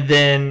 and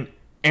then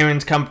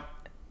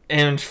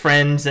Eren's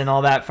friends and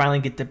all that finally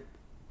get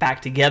back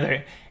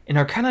together and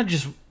are kind of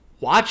just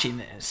watching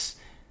this,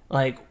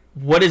 like,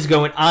 what is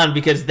going on,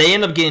 because they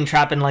end up getting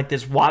trapped in like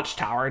this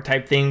watchtower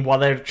type thing while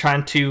they're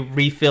trying to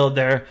refill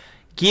their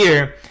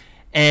gear,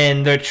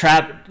 and they're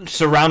trapped,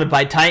 surrounded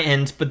by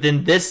Titans. But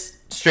then this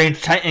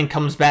strange Titan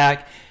comes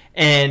back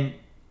and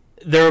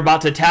they're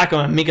about to attack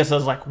him, and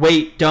Mikasa's like,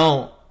 wait,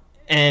 don't.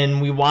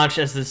 And we watch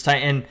as this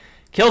Titan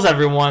kills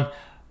everyone,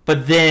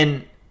 but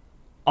then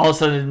all of a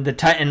sudden the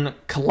Titan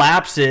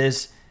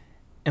collapses.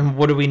 And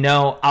what do we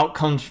know? Out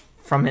comes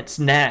from its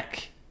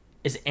neck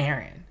is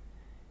Eren.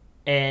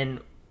 And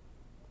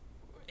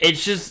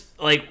it's just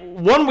like,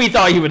 one, we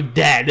thought he was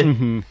dead.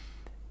 Mm-hmm.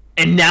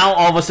 And now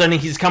all of a sudden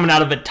he's coming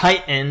out of a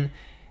Titan.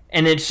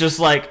 And it's just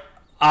like,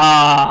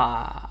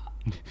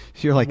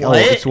 You're like, what? Oh,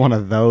 it's one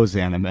of those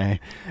anime.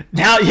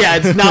 Now, yeah,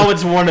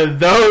 it's one of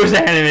those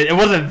anime. It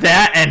wasn't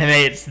that anime,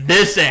 it's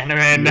this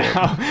anime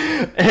now.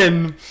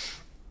 And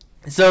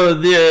so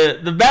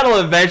the battle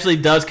eventually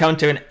does come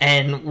to an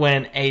end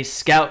when a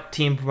scout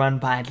team run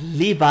by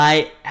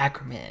Levi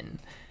Ackerman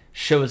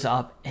shows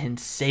up and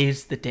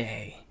saves the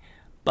day.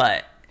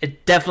 But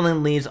it definitely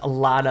leaves a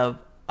lot of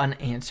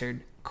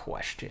unanswered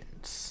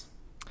questions.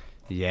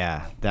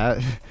 Yeah,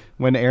 that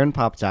when Eren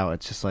pops out,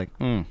 it's just like,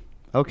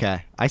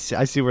 okay, I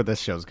see where this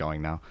show's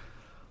going now.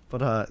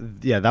 But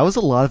yeah, that was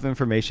a lot of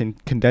information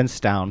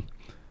condensed down,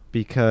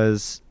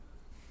 because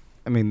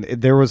I mean,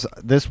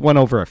 this went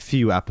over a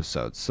few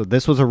episodes, so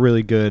this was a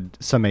really good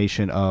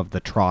summation of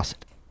the Trost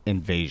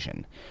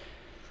invasion.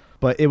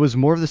 But it was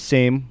more of the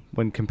same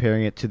when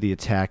comparing it to the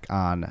attack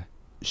on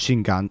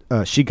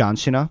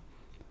Shiganshina.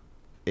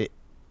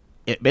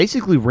 It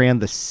basically ran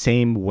the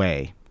same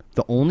way.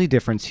 The only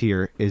difference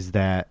here is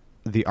that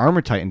the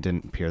Armor Titan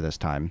didn't appear this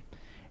time,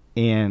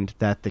 and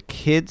that the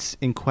kids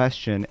in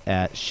question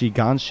at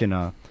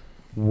Shiganshina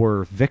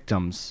were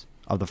victims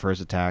of the first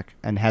attack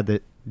and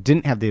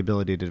didn't have the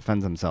ability to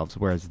defend themselves,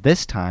 whereas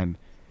this time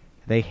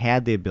they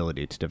had the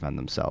ability to defend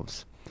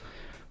themselves.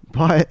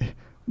 But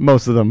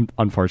most of them,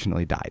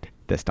 unfortunately, died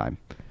this time.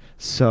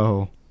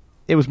 So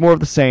it was more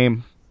of the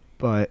same,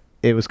 but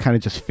it was kind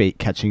of just fate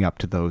catching up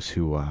to those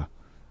who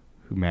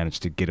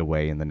managed to get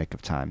away in the nick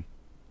of time.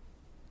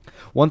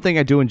 One thing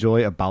I do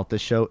enjoy about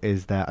this show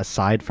is that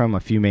aside from a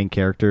few main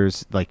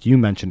characters, like you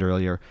mentioned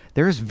earlier,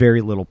 there is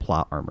very little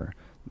plot armor.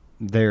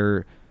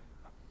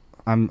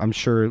 I'm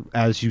sure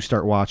as you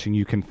start watching,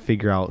 you can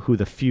figure out who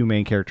the few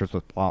main characters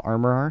with plot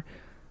armor are,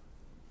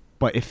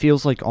 but it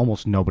feels like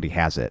almost nobody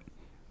has it.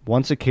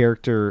 Once a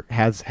character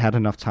has had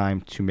enough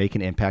time to make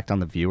an impact on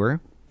the viewer,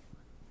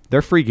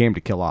 they're free game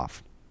to kill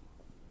off.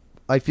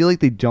 I feel like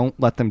they don't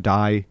let them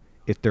die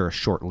if they're a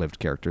short-lived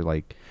character.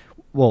 Like,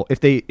 well, if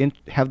they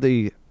have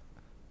the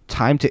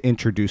time to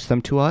introduce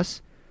them to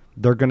us,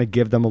 they're going to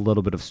give them a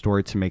little bit of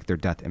story to make their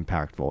death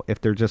impactful.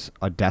 If they're just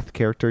a death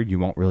character, you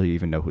won't really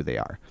even know who they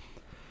are.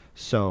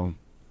 So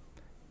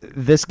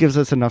this gives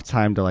us enough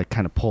time to like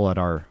kind of pull at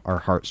our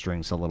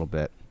heartstrings a little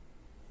bit.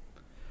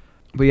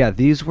 But yeah,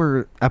 these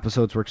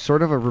episodes were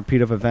sort of a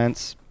repeat of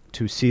events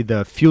to see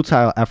the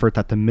futile effort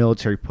that the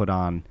military put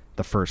on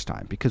the first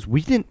time, because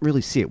we didn't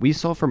really see it. We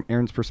saw from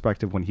Eren's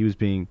perspective when he was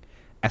being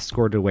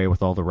escorted away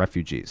with all the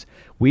refugees.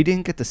 We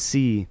didn't get to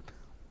see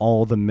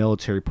all the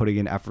military putting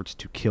in efforts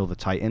to kill the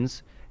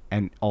Titans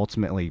and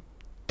ultimately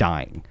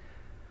dying.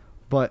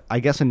 But I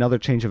guess another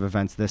change of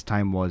events this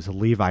time was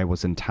Levi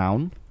was in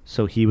town,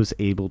 so he was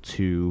able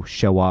to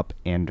show up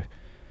and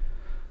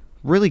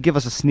really give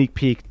us a sneak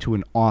peek to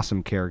an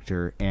awesome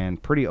character,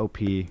 and pretty OP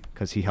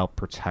because he helped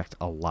protect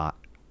a lot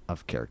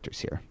of characters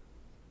here.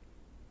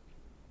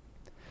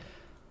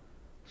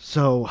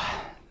 So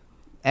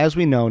as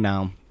we know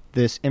now,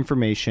 this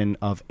information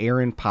of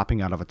Eren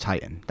popping out of a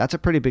Titan, that's a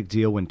pretty big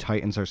deal when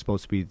Titans are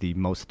supposed to be the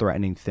most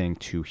threatening thing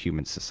to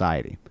human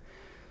society.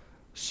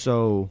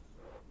 So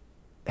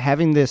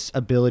having this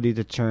ability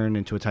to turn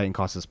into a Titan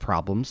causes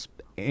problems,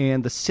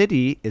 and the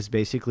city is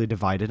basically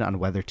divided on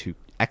whether to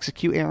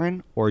execute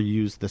Eren or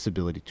use this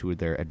ability to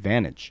their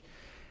advantage.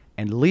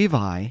 And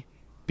Levi,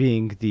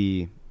 being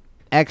the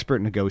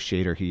expert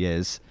negotiator he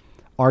is,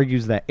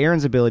 argues that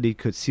Eren's ability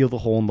could seal the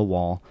hole in the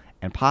wall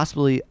and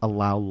possibly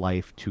allow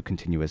life to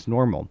continue as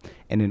normal.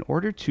 And in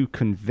order to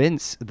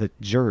convince the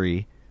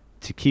jury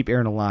to keep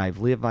Eren alive,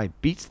 Levi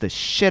beats the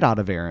shit out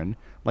of Eren,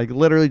 like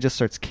literally just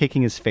starts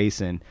kicking his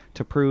face in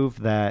to prove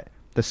that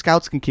the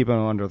scouts can keep him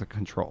under the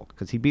control.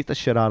 Because he beat the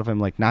shit out of him,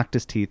 like knocked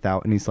his teeth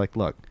out, and he's like,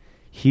 look,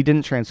 he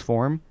didn't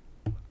transform.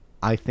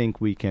 I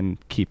think we can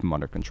keep him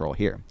under control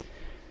here.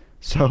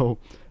 So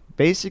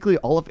basically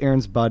all of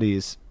Eren's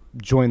buddies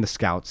join the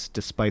scouts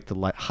despite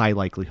the high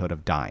likelihood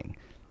of dying.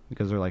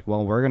 Because they're like,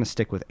 well, we're going to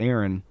stick with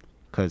Eren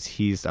because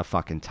he's a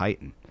fucking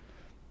Titan.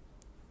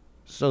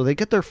 So they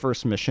get their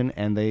first mission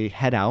and they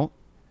head out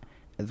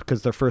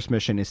because their first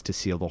mission is to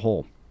seal the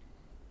hole.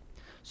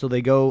 So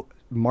they go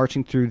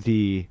marching through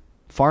the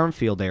farm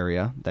field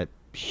area, that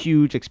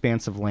huge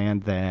expanse of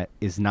land that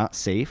is not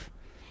safe,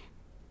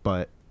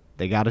 but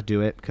they got to do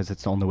it because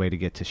it's the only way to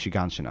get to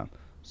Shiganshina.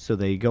 So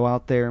they go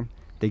out there,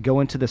 they go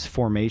into this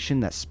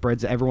formation that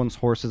spreads everyone's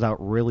horses out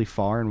really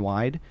far and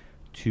wide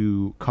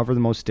to cover the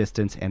most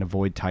distance and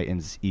avoid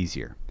Titans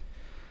easier.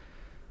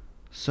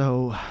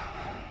 So,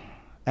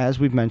 as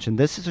we've mentioned,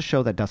 this is a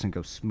show that doesn't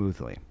go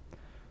smoothly.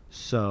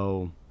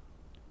 So,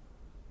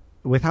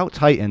 without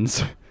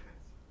Titans,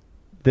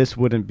 this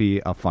wouldn't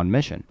be a fun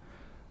mission.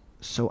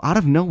 So, out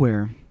of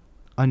nowhere,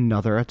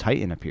 another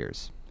Titan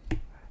appears.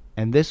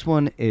 And this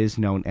one is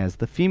known as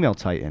the female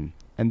Titan.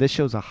 And this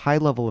shows a high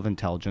level of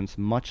intelligence,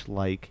 much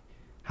like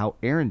how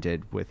Eren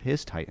did with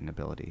his Titan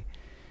ability.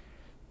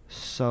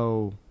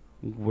 So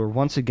we're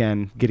once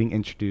again getting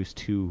introduced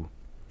to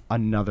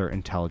another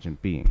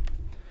intelligent being.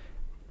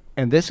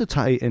 And this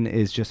Titan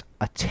is just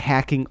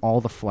attacking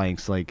all the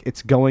flanks. Like,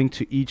 it's going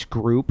to each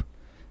group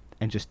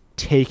and just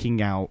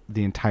taking out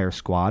the entire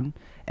squad.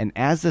 And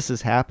as this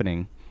is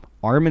happening,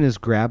 Armin is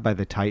grabbed by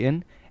the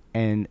Titan,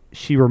 and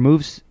she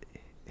removes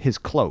his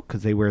cloak,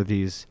 because they wear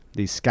these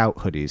scout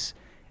hoodies,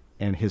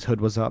 and his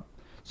hood was up.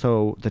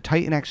 So the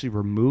Titan actually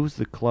removes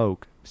the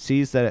cloak,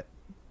 sees that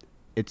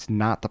it's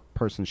not the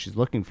person she's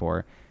looking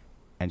for,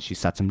 and she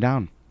sets him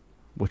down,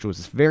 which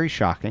was very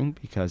shocking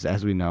because,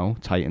 as we know,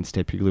 Titans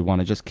typically want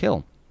to just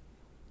kill.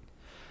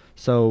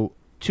 So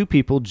two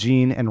people,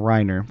 Jean and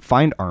Reiner,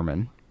 find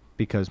Armin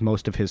because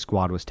most of his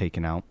squad was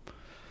taken out.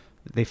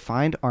 They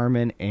find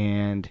Armin,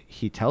 and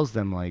he tells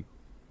them, like,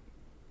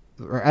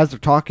 or as they're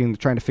talking, they're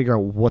trying to figure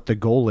out what the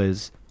goal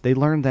is, they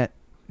learn that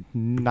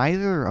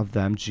neither of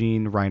them,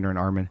 Jean, Reiner, and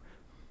Armin,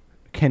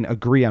 can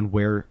agree on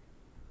where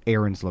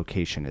Eren's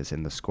location is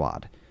in the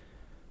squad.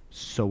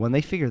 So when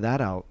they figure that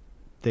out,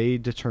 they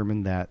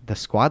determine that the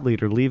squad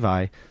leader,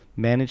 Levi,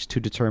 managed to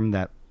determine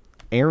that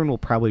Eren will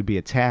probably be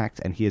attacked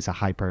and he is a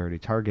high priority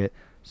target.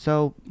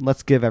 So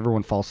let's give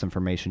everyone false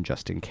information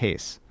just in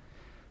case.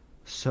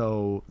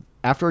 So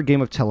after a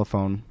game of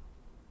telephone,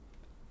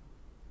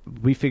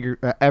 we figure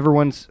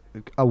everyone's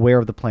aware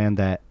of the plan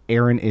that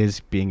Eren is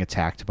being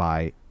attacked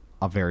by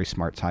a very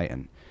smart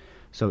Titan.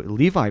 So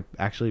Levi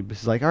actually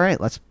is like, all right,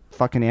 let's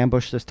fucking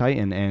ambush this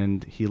Titan.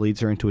 And he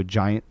leads her into a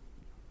giant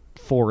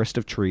forest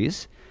of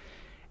trees,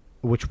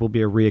 which will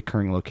be a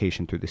reoccurring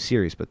location through the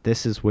series. But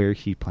this is where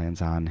he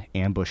plans on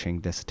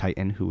ambushing this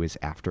Titan who is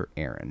after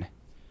Eren.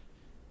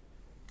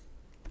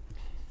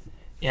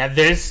 Yeah,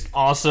 this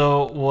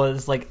also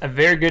was like a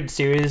very good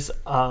series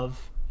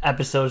of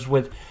episodes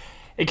with,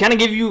 it kind of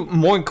gave you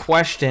more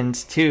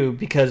questions too,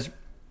 because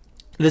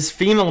this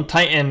female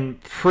Titan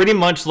pretty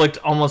much looked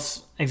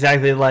almost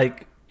exactly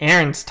like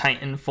Eren's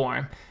Titan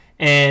form,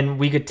 and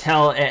we could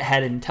tell it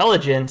had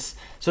intelligence.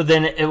 So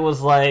then it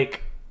was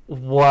like,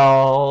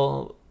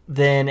 well,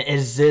 then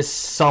is this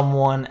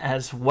someone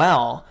as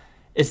well?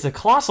 Is the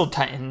Colossal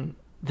Titan,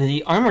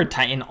 the Armored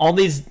Titan, all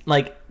these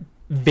like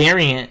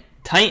variant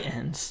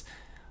Titans,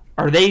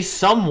 are they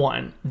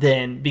someone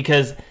then?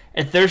 Because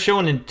if they're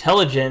showing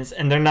intelligence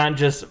and they're not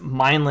just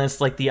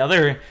mindless like the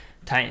other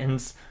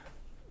Titans,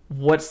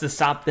 what's to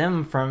stop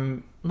them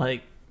from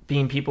like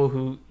being people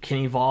who can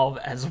evolve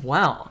as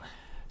well?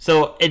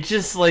 So it's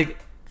just like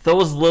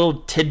those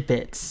little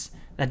tidbits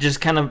that just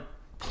kind of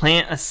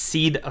plant a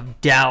seed of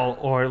doubt,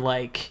 or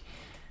like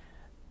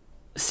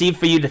seed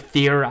for you to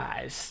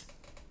theorize.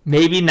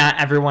 Maybe not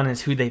everyone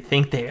is who they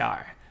think they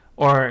are,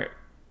 or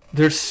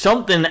there's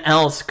something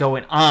else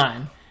going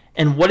on.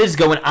 And what is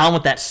going on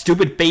with that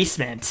stupid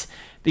basement?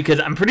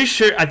 Because I'm pretty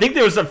sure, I think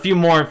there was a few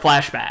more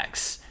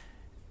flashbacks.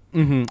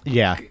 Mm-hmm.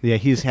 Yeah,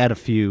 he's had a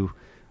few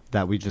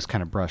that we just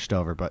kind of brushed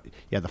over. But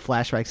yeah, the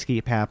flashbacks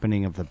keep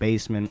happening of the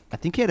basement. I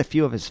think he had a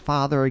few of his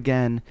father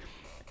again.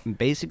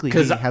 Basically,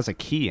 he has a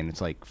key, and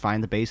it's like,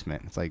 find the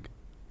basement. It's like,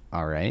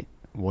 all right,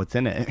 what's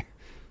in it?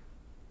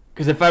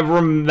 Because if I'm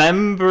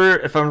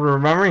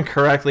remembering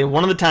correctly,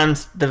 one of the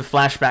times the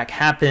flashback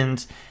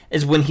happens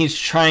is when he's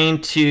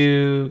trying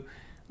to,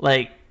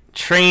 like,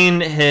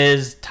 train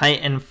his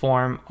Titan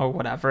form or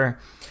whatever.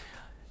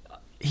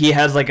 He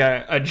has, like,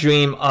 a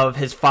dream of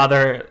his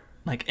father,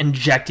 like,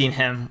 injecting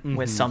him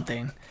with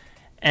something.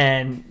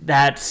 And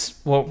that's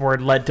what we're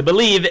led to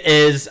believe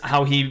is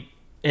how he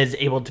is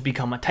able to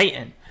become a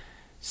Titan.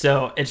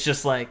 So it's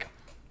just like,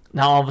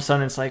 now all of a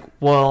sudden it's like,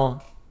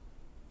 well,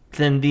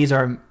 then these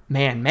are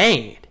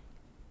man-made,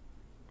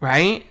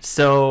 right?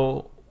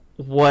 So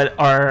what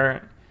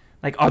are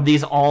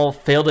these all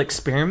failed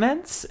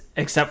experiments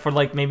except for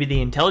like maybe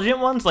the intelligent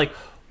ones? Like,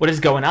 what is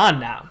going on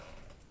now?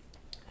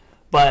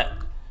 But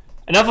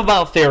enough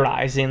about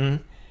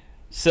theorizing.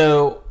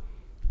 So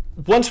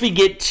once we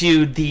get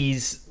to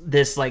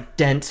this like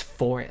dense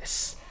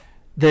forest,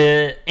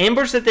 the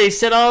ambush that they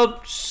set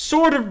up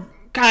sort of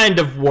kind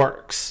of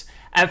works.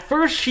 At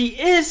first she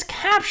is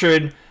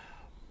captured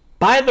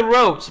by the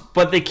ropes,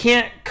 but they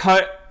can't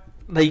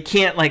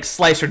like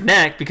slice her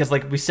neck because,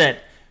 like we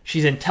said,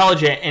 she's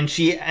intelligent and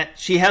she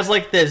has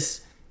like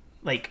this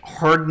like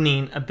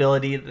hardening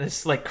ability,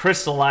 this like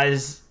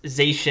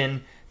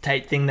crystallization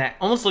type thing that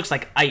almost looks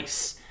like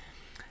ice.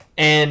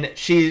 And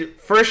she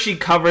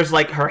covers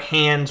like her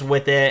hands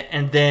with it,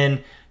 and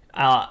then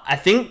I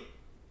think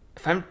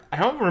I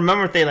don't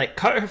remember if they like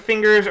cut her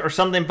fingers or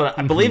something, but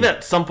I believe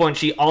at some point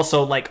she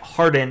also like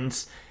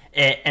hardens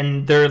it,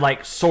 and their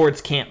like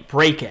swords can't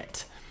break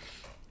it.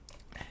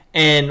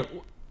 And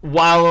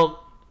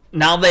while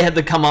now they had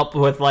to come up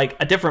with like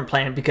a different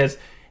plan because,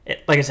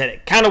 like I said,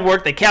 it kind of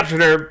worked. They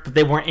captured her, but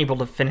they weren't able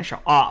to finish her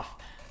off.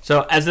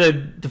 So as they're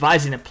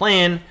devising a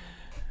plan,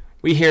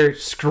 we hear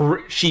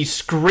she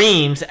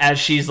screams as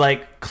she's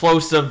like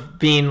close of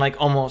being like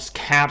almost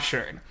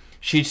captured.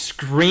 She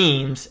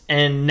screams,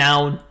 and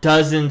now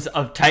dozens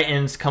of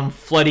Titans come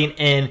flooding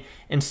in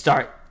and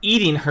start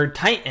eating her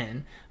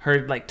Titan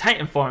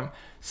form.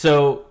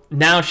 So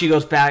now she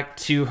goes back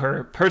to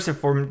her person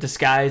form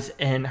disguise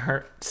and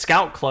her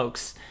scout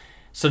cloaks.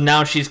 So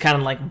now she's kind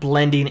of like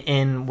blending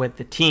in with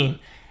the team.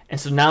 And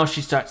so now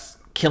she starts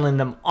killing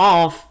them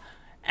off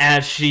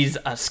as she's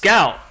a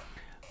scout.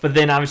 But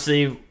then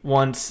obviously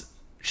once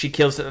she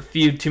kills a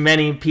few too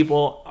many,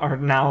 people are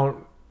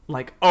now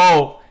like,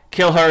 oh,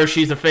 kill her,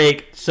 she's a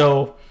fake.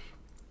 So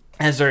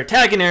as they're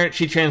attacking her,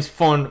 she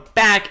transformed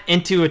back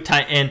into a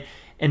Titan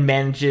and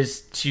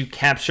manages to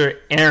capture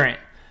Eren.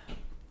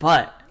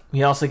 But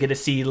we also get to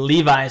see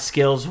Levi's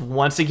skills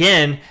once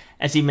again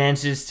as he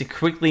manages to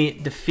quickly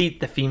defeat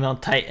the female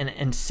Titan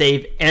and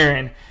save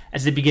Eren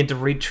as they begin to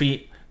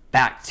retreat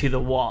back to the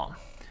wall.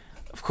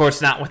 Of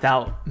course, not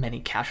without many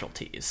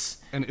casualties.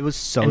 And it was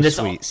so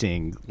sweet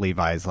seeing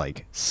Levi's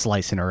like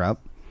slicing her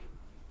up.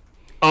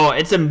 Oh,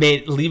 it's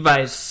amazing.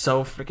 Levi's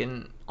so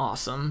freaking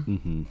awesome.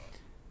 Mm-hmm.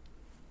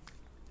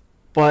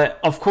 But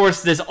of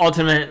course, this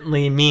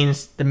ultimately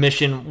means the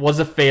mission was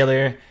a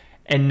failure,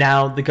 and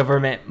now the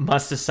government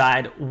must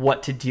decide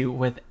what to do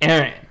with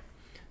Eren.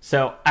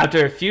 So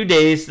after a few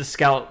days, the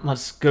scout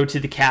must go to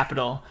the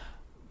capital.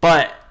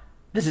 But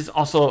this is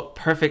also a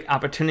perfect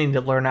opportunity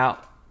to learn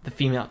out the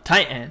female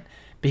Titan,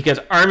 because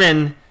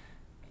Armin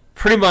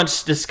pretty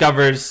much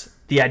discovers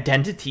the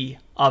identity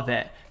of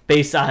it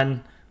based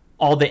on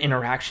all the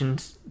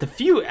interactions, the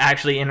few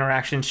actually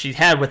interactions she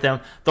had with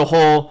them.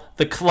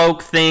 The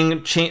cloak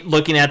thing,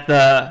 looking at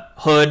the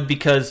hood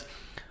because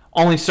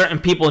only certain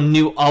people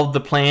knew of the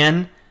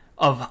plan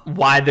of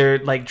why they're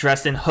like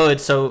dressed in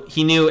hoods, so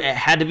he knew it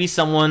had to be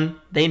someone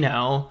they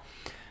know.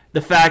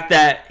 The fact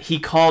that he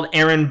called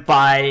Eren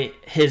by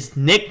his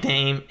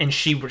nickname and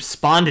she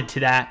responded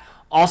to that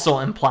also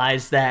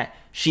implies that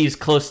she's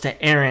close to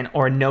Eren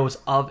or knows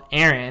of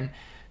Eren.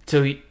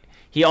 So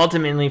he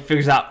ultimately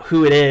figures out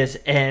who it is,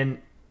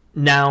 and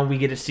now we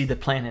get to see the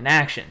plan in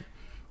action.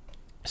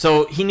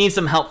 So he needs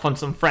some help from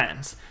some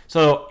friends.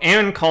 So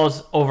Eren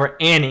calls over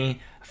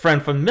Annie, a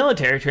friend from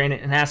military training,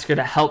 and asks her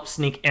to help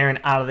sneak Eren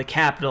out of the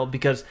capital,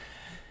 because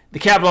the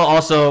capital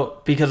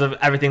also, because of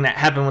everything that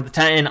happened with the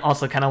Titan,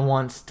 also kind of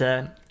wants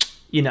to,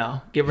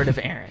 get rid of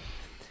Eren.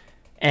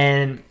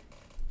 And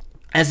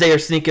as they are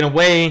sneaking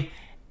away,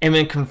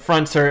 Eren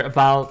confronts her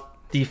about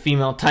the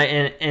female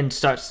Titan and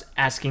starts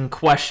asking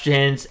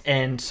questions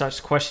and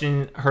starts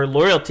questioning her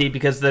loyalty,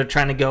 because they're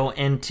trying to go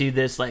into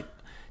this like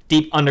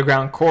deep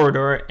underground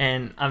corridor,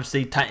 and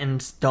obviously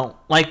Titans don't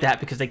like that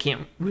because they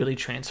can't really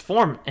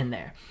transform in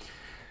there.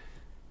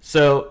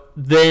 So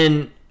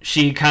then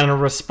she kind of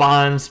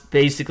responds,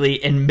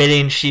 basically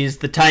admitting she's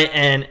the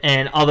Titan,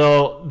 and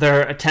although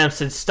their attempts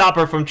to stop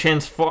her from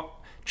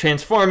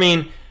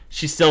transforming,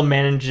 she still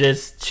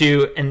manages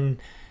to, and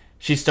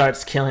she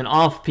starts killing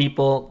off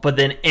people. But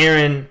then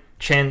Eren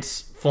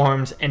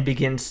transforms and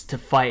begins to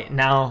fight.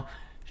 Now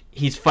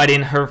he's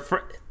fighting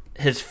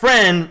his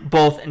friend,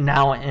 both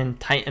now in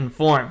Titan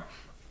form.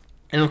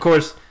 And of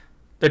course,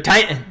 they're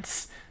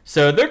Titans.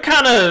 So they're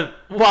kind of,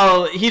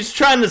 while he's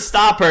trying to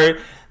stop her,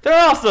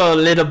 they're also a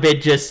little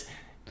bit just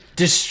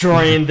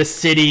destroying the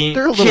city,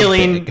 They're a little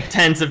killing big.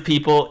 tens of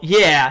people.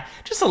 Yeah,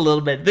 just a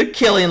little bit. They're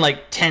killing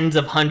like tens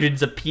of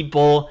hundreds of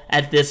people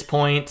at this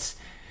point.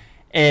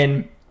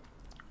 And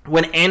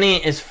when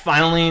Annie is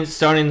finally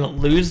starting to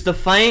lose the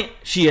fight,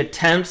 she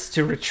attempts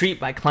to retreat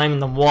by climbing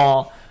the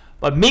wall.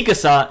 But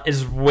Mikasa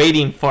is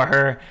waiting for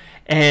her.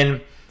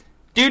 And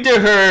due to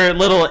her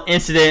little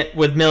incident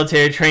with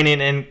military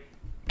training and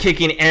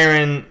kicking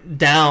Eren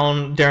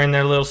down during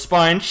their little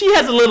sparring, she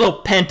has a little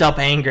pent-up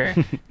anger,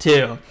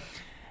 too.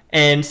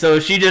 And so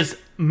she just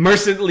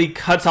mercilessly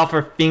cuts off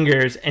her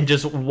fingers and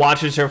just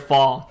watches her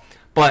fall.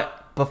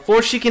 But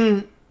before she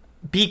can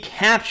be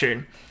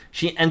captured,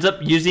 she ends up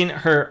using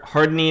her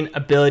hardening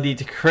ability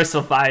to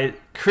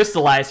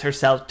crystallize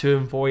herself to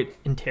avoid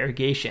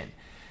interrogation.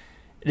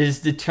 It is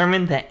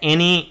determined that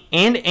Annie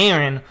and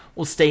Eren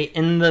will stay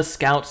in the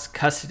Scouts'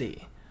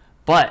 custody.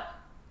 But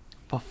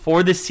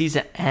before the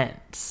season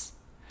ends,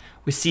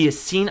 we see a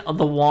scene of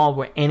the wall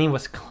where Annie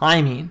was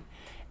climbing,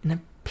 and a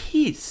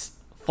piece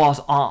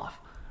falls off,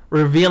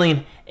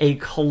 revealing a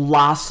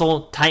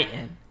colossal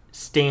titan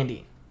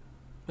standing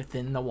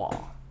within the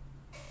wall.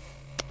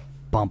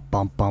 Bum,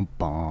 bum, bum,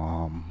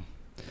 bum.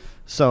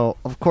 So,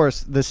 of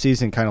course, this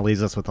season kind of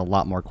leaves us with a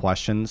lot more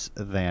questions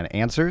than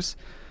answers.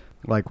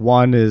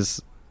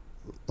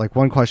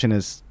 One question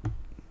is,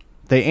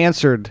 they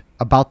answered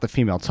about the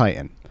female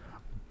Titan,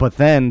 but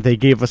then they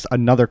gave us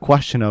another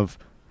question of,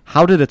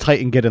 how did a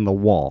Titan get in the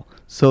wall?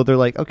 So they're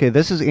like, okay,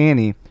 this is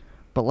Annie,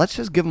 but let's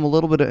just give them a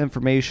little bit of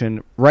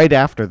information right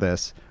after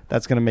this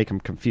that's going to make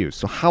them confused.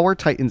 So how are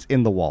Titans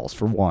in the walls,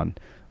 for one,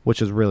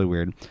 which is really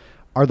weird?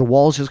 Are the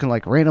walls just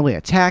going to randomly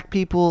attack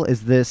people?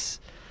 Is this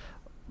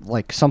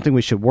something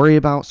we should worry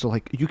about? So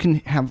you can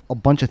have a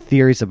bunch of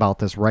theories about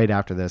this right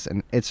after this,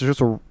 and it's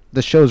just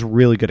the show's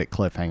really good at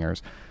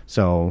cliffhangers.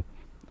 So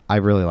I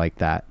really like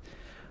that.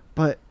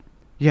 But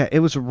yeah, it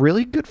was a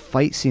really good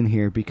fight scene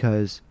here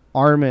because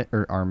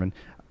Eren,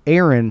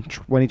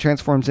 when he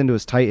transforms into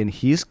his Titan,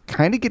 he's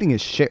kind of getting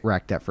his shit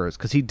wrecked at first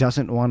because he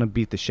doesn't want to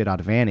beat the shit out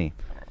of Annie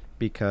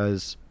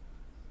because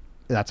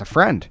that's a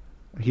friend.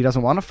 He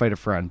doesn't want to fight a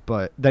friend,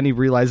 but then he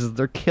realizes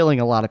they're killing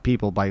a lot of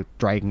people by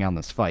dragging on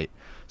this fight.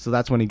 So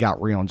that's when he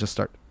got real and just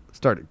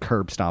started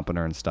curb stomping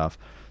her and stuff.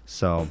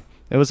 So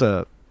it was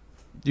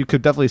you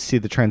could definitely see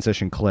the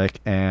transition click,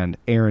 and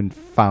Eren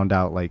found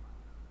out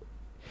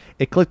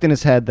it clicked in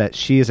his head that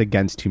she is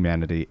against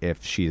humanity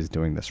if she is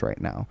doing this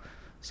right now.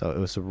 So it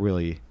was a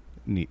really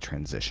neat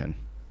transition.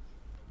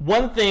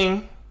 One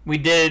thing we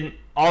did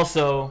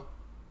also...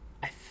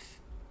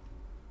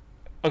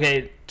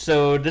 Okay,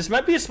 so this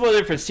might be a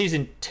spoiler for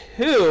season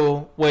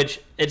 2,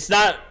 which it's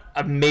not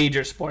a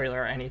major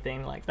spoiler or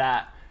anything like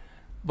that.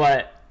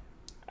 But...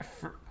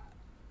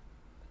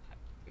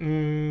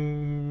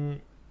 you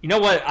know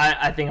what?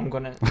 I think I'm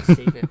going to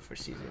save it for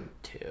season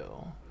 2.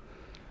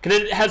 Because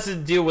it has to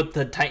deal with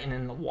the Titan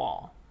in the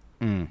wall.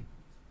 Well,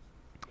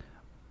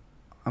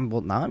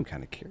 now I'm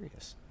kind of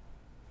curious.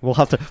 We'll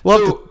have to,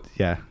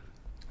 yeah.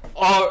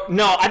 Oh,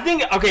 no, I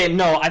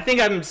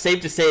think I'm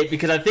safe to say it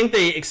because I think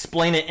they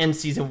explain it in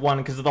season 1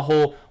 because of the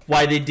whole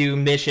why they do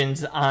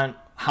missions on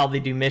how they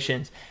do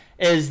missions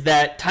is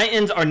that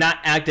Titans are not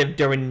active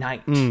during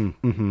night.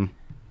 Mm-hmm.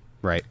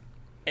 Right.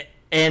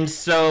 And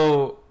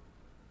so,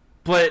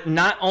 but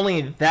not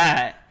only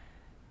that,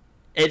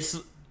 it's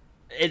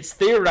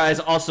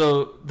theorized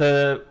also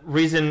the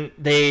reason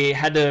they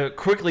had to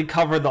quickly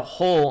cover the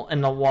hole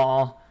in the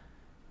wall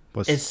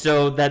is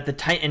so that the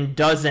Titan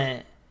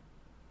doesn't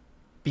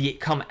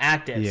become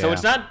active. Yeah. So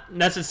it's not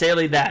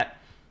necessarily that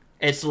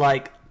it's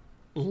light.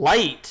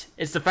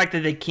 It's the fact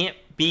that they can't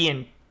be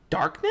in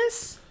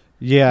darkness.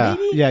 Yeah,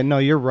 maybe? Yeah, no,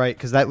 you're right,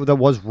 because that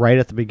was right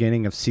at the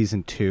beginning of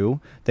season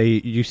 2.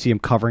 You see him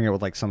covering it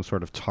with some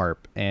sort of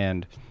tarp,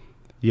 and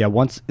yeah,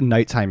 once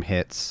nighttime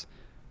hits,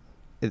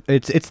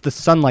 it's the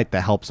sunlight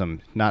that helps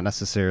them, not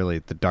necessarily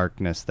the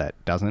darkness that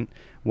doesn't.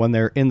 When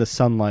they're in the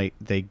sunlight,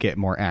 they get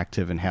more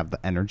active and have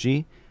the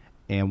energy,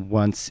 and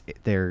once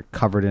they're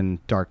covered in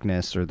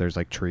darkness or there's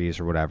trees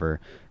or whatever,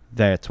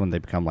 that's when they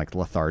become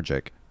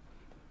lethargic.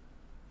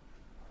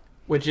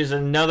 Which is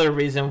another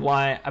reason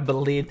why I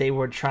believe they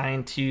were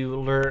trying to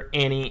lure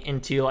Annie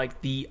into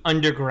the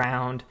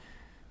underground,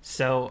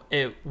 so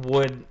it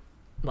would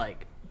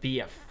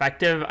be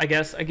effective, I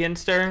guess,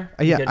 against her.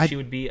 Yeah, because she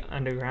would be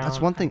underground. That's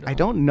one thing. I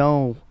don't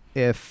know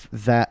if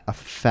that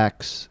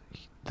affects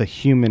the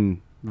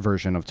human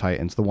version of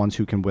Titans, the ones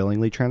who can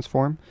willingly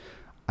transform.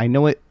 I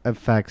know it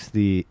affects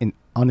the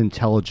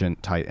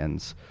unintelligent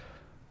Titans,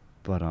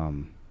 but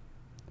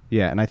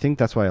yeah, and I think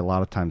that's why a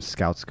lot of times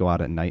scouts go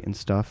out at night and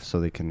stuff so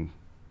they can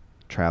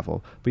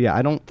travel. But yeah,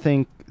 I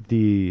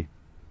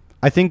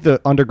think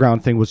the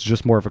underground thing was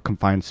just more of a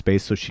confined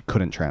space so she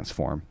couldn't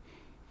transform.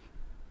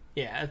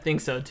 Yeah, I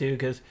think so too,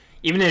 because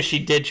even if she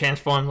did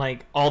transform,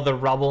 all the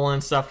rubble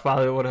and stuff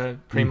probably would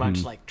have pretty much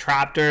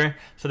trapped her.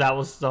 So that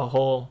was the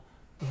whole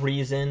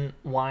reason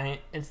why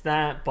it's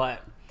that.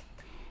 But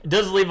it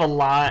does leave a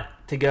lot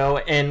to go,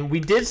 and we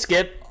did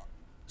skip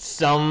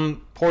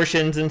some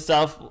portions and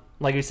stuff.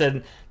 Like we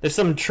said, there's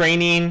some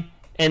training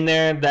in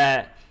there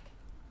that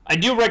I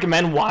do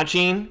recommend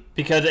watching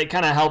because it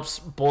kind of helps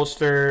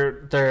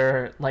bolster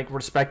their like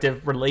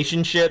respective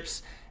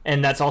relationships,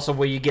 and that's also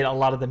where you get a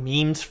lot of the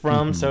memes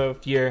from. So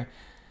if you're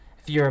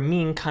a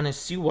meme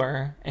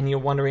connoisseur and you're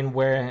wondering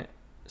where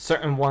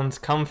certain ones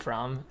come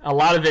from, a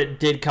lot of it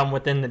did come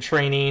within the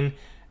training,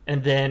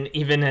 and then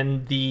even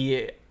in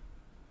the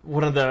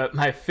one of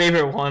my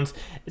favorite ones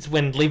is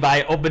when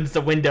Levi opens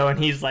the window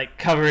and he's like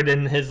covered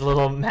in his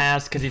little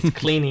mask because he's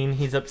cleaning.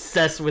 He's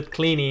obsessed with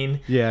cleaning.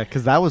 Yeah,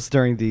 because that was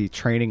during the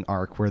training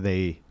arc where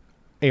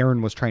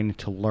Eren was trying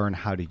to learn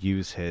how to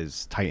use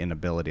his Titan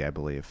ability, I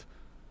believe.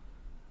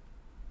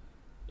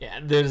 Yeah,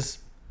 there's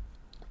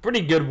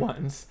pretty good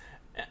ones.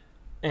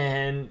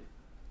 And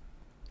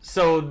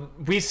so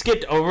we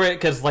skipped over it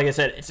because, like I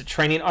said, it's a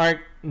training arc.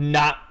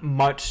 Not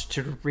much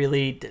to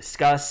really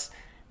discuss.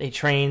 They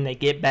train, they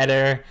get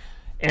better.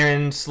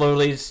 Eren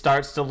slowly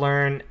starts to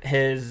learn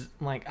his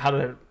how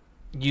to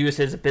use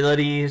his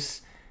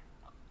abilities.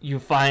 You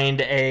start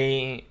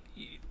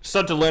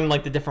to learn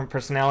the different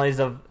personalities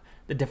of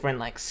the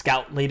different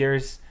scout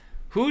leaders.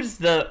 Do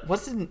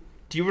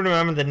you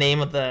remember the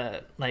name of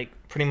the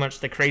pretty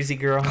much the crazy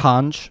girl?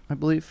 Hange, I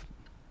believe.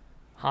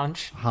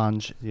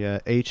 Hange, yeah,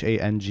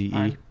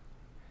 Hange.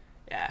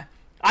 Yeah,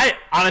 I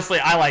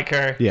like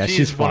her. Yeah,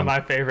 she's one fun. of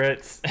my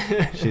favorites.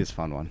 She's a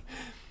fun one.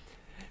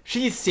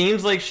 She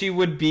seems like she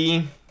would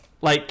be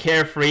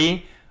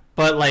carefree,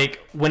 but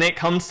when it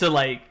comes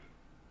to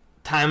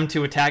time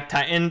to attack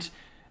Titans,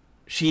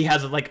 she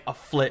has a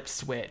flip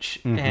switch,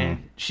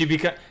 and she's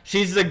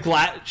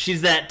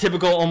that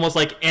typical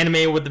almost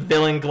anime with the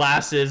villain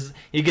glasses.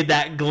 You get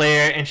that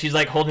glare, and she's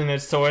holding her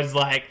swords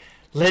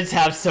let's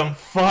have some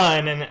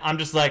fun. And I'm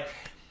just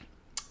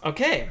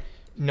okay,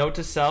 note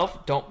to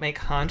self, don't make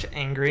Hange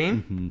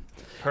angry.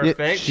 Perfect.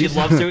 Yeah, she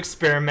loves to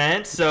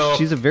experiment, so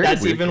she's a very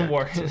that's weird even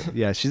character. worse.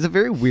 Yeah, she's a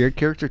very weird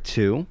character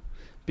too,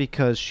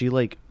 because she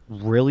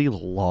really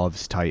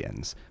loves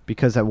Titans.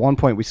 Because at one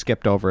point we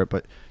skipped over it,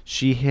 but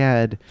she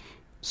had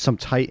some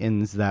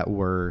Titans that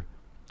were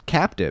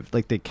captive.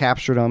 They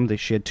captured them.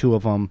 She had 2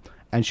 of them,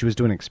 and she was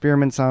doing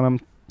experiments on them,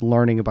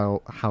 learning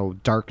about how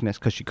darkness,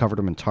 because she covered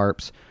them in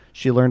tarps.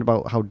 She learned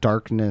about how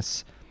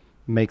darkness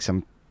makes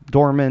them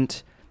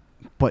dormant.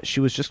 But she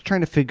was just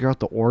trying to figure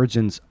out the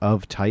origins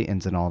of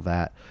Titans and all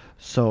that.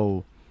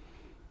 So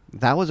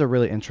that was a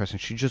really interesting.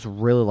 She just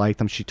really liked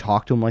them. She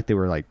talked to them like they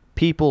were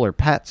people or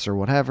pets or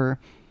whatever.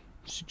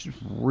 She just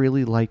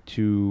really liked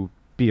to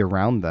be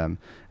around them.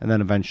 And then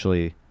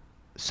eventually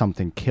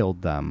something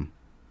killed them.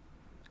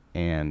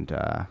 And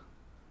I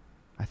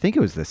think it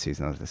was this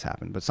season that this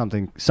happened. But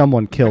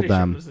someone killed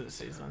them. Sure it was this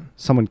season.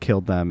 Someone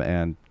killed them,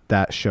 and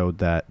that showed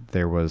that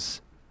there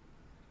was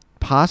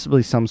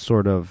possibly some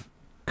sort of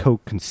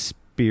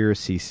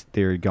co-conspiracy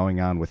theory going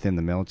on within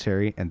the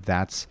military, and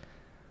that's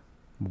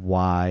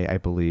why I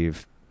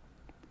believe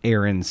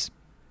Eren's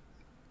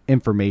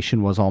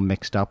information was all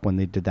mixed up when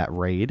they did that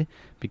raid,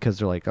 because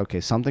they're okay,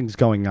 something's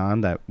going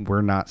on that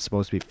we're not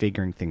supposed to be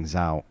figuring things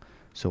out,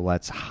 so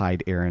let's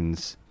hide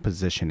Eren's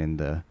position in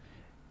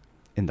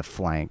the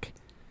flank.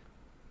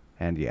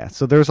 And yeah,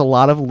 so there's a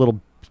lot of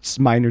little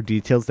minor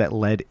details that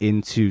led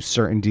into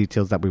certain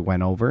details that we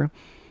went over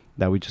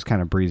that we just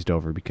kind of breezed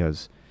over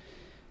because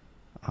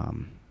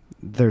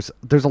there's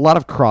a lot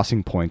of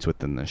crossing points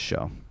within this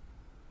show.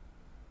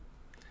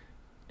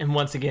 And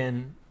once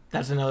again,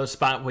 that's another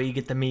spot where you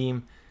get the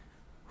meme,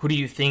 who do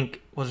you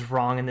think was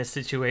wrong in this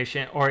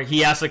situation? Or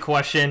he asks a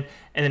question,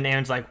 and then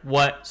Eren's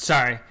what?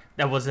 Sorry,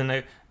 that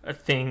wasn't a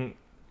thing.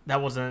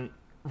 That wasn't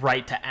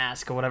right to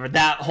ask or whatever.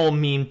 That whole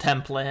meme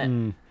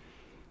template.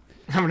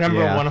 I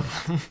remember one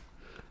of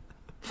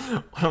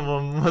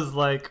them was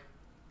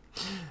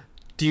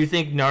do you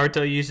think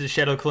Naruto uses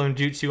Shadow Clone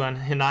Jutsu on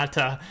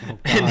Hinata? Oh,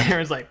 and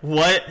Eren's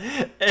what?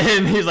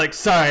 And he's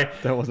sorry,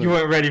 you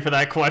weren't ready for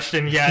that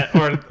question yet,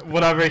 or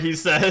whatever he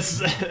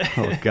says.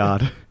 Oh,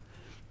 God.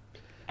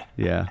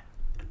 Yeah.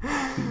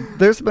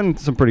 There's been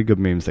some pretty good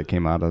memes that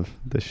came out of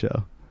this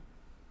show.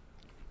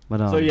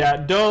 But, so,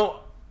 yeah,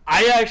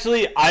 I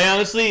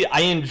honestly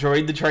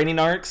enjoyed the training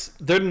arcs.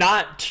 They're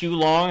not too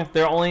long.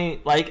 They're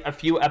only, a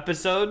few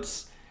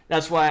episodes.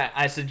 That's why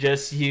I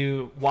suggest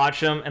you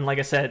watch them. And like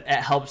I said, it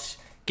helps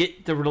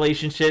get the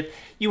relationship.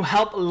 You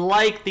help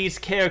like these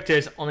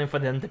characters only for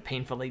them to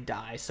painfully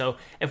die. So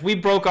if we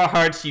broke our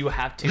hearts, you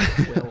have to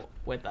will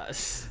with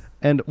us.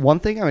 And one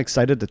thing I'm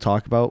excited to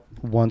talk about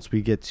once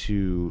we get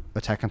to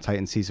Attack on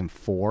Titan Season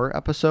 4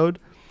 episode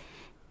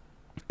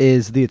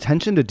is the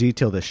attention to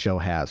detail this show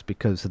has,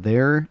 because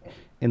in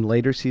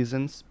later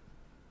seasons,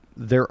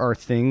 there are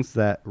things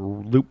that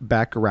loop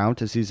back around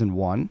to Season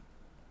 1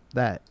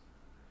 that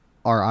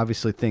are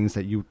obviously things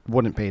that you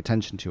wouldn't pay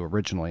attention to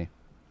originally,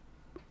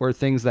 or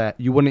things that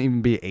you wouldn't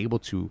even be able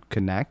to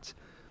connect.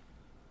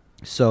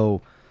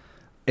 So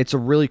it's a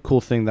really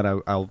cool thing that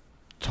I'll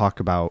talk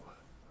about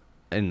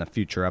in the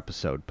future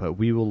episode, but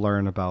we will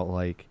learn about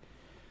I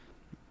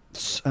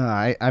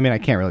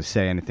can't really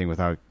say anything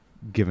without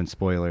giving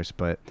spoilers,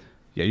 but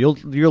yeah,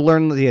 you'll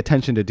learn the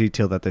attention to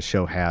detail that the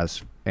show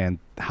has and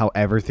how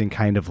everything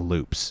kind of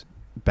loops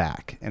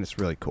back, and it's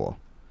really cool.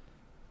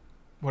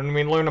 when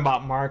we learned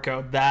about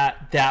Marco,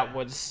 that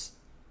was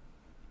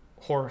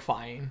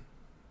horrifying.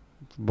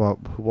 What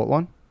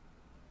one?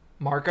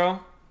 Marco,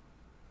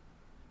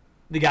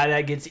 the guy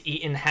that gets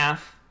eaten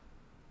half.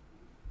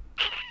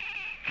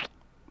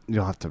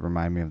 You'll have to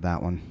remind me of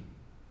that one.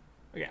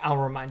 Okay, I'll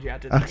remind you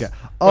after this. Okay.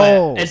 But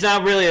Oh. it's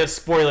not really a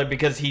spoiler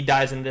because he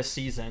dies in this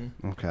season.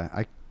 Okay.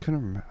 I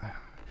couldn't remember.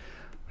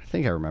 I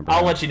think I remember.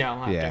 I'll now. let you know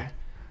after. Yeah.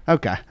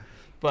 Okay.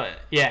 But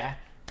yeah.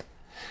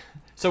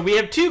 So we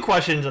have 2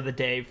 questions of the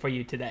day for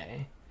you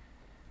today.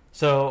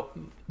 So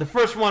the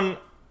first one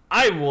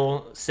I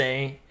will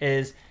say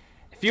is,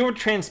 if you were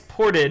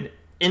transported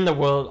in the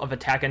world of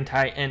Attack on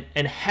Titan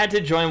and had to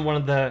join one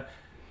of the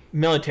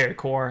military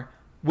corps,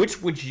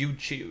 which would you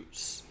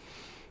choose?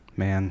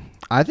 Man,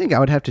 I think I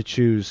would have to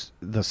choose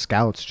the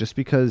Scouts just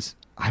because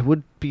I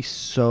would be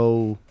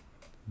so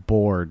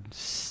bored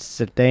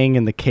staying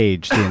in the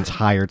cage the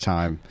entire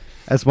time.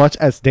 As much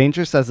as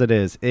dangerous as it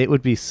is, it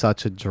would be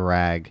such a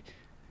drag.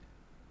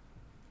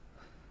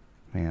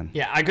 Man.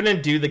 Yeah, I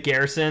couldn't do the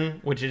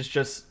garrison, which is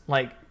just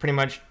like pretty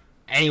much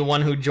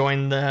anyone who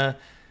joined the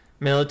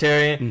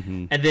military.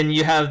 Mm-hmm. And then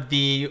you have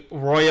the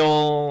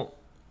royal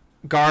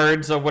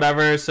guards or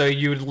whatever, so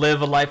you would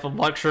live a life of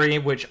luxury,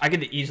 which I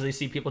could easily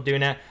see people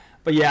doing that.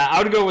 But yeah,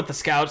 I would go with the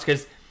Scouts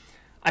because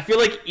I feel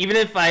like even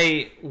if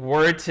I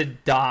were to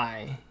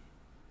die,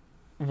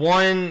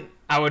 one,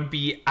 I would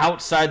be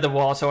outside the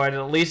wall, so I'd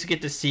at least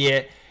get to see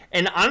it.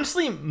 And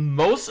honestly,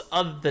 most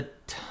of the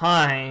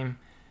time,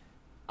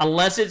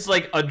 unless it's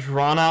like a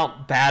drawn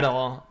out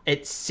battle,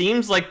 it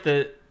seems like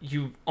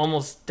you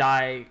almost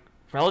die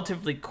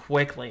relatively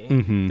quickly.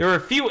 Mm-hmm. There are a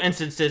few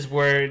instances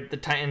where the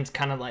Titans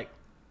kind of like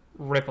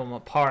rip them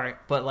apart,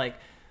 but like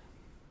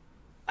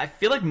I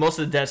feel like most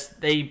of the deaths,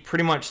 they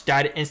pretty much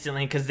died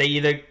instantly because they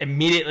either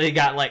immediately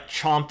got like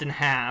chomped in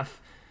half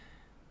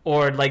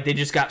or like they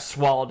just got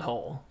swallowed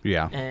whole.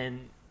 Yeah.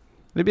 And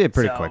It'd be a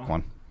pretty so- quick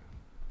one.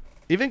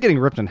 Even getting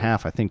ripped in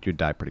half, I think you'd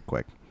die pretty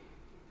quick.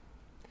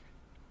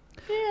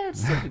 yeah,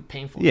 it's still be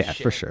painful. as Yeah,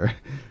 shit. for sure.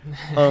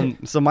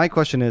 So my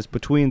question is,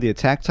 between the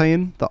Attack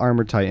Titan, the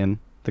Armored Titan,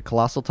 the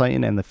Colossal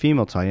Titan, and the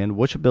Female Titan,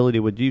 which ability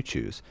would you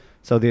choose?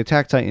 So the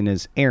Attack Titan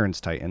is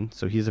Aaron's Titan,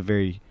 so he's a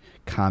very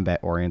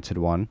combat-oriented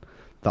one.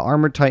 The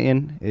Armored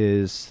Titan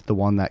is the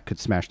one that could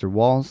smash through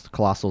walls. The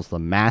Colossal's the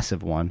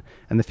massive one.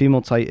 And the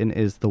Female Titan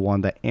is the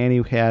one that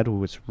Annie had, who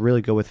was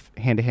really good with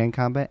hand-to-hand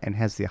combat and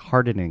has the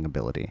hardening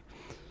ability.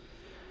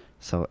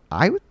 So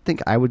I would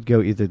think I would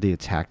go either the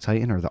Attack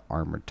Titan or the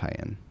Armored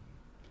Titan.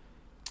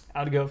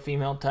 I would go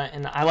female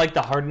Titan. I like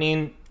the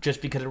hardening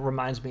just because it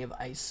reminds me of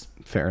ice.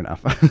 Fair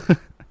enough.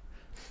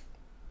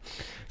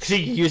 She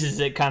uses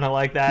it kind of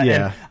like that.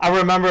 Yeah. And I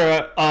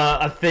remember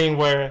a thing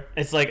where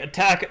it's like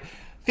attack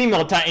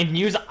female Titan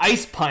use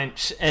ice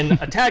punch and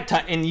attack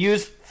Titan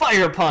use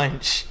fire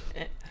punch.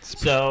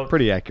 So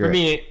pretty accurate. for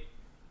me.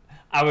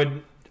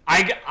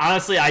 I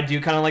honestly do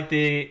kind of like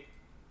the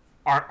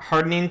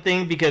hardening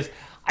thing because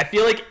I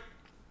feel like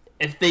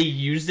if they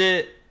used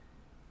it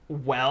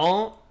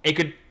well, it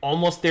could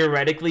almost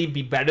theoretically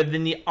be better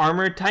than the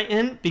Armored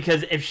Titan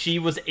because if she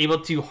was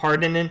able to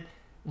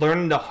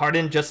learn to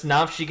harden just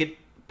enough, she could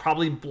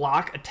probably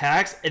block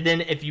attacks. And then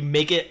if you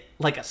make it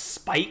like a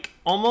spike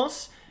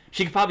almost,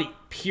 she could probably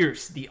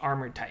pierce the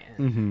Armored Titan.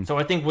 Mm-hmm. So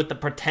I think with the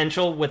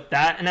potential with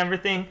that and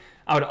everything,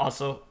 I would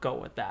also go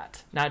with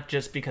that. Not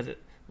just because it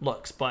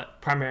looks,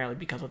 but primarily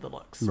because of the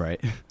looks.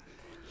 Right.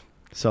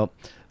 So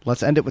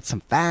let's end it with some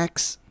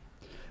facts.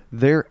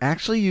 There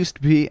actually used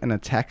to be an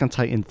Attack on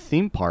Titan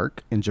theme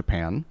park in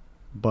Japan,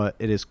 but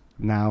it is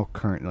now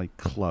currently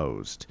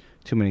closed.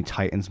 Too many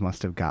Titans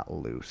must have got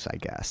loose, I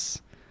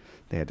guess.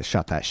 They had to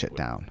shut that shit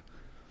down.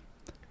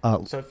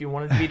 So if you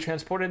wanted to be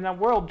transported in that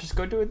world, just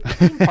go to a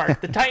theme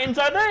park. The Titans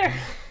are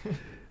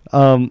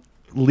there.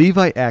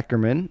 Levi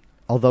Ackerman,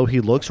 although he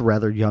looks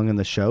rather young in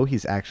the show,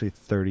 he's actually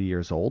 30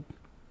 years old.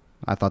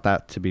 I thought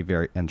that to be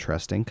very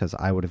interesting because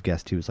I would have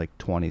guessed he was like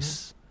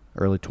 20s,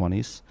 early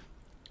 20s.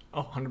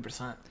 Oh,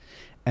 100%.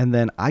 And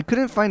then I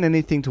couldn't find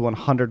anything to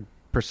 100%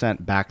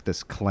 back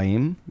this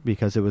claim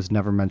because it was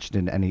never mentioned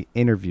in any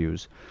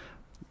interviews.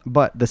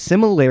 But the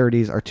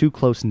similarities are too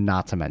close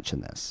not to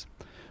mention this.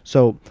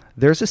 So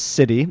there's a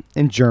city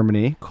in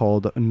Germany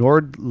called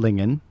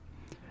Nordlingen,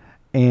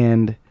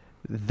 and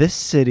this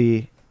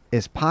city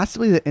is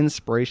possibly the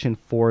inspiration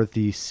for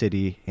the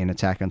city in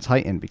Attack on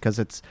Titan because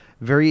it's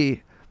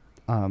very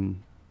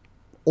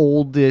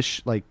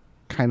oldish, like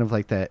kind of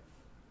like that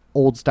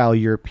old style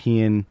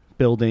European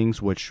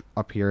buildings which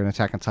appear in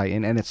Attack on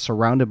Titan, and it's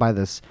surrounded by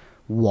this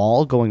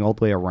wall going all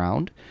the way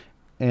around,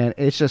 and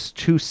it's just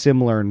too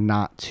similar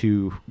not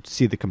to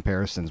see the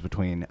comparisons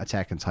between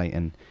Attack on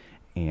Titan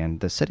and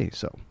the city.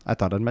 So I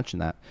thought I'd mention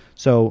that.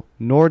 So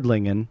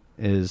Nordlingen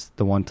is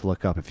the one to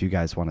look up if you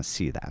guys want to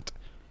see that.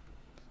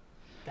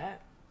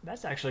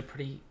 That's actually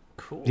pretty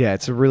cool. Yeah,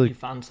 it's a You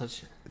found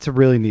such. it's a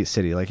really neat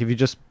city. Like if you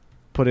just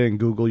put it in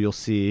Google, you'll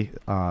see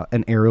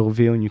an aerial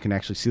view, and you can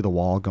actually see the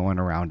wall going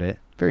around it.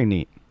 Very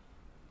neat.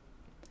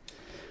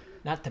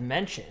 Not to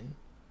mention,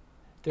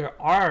 there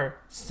are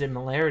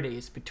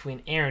similarities between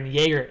Eren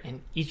Yeager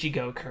and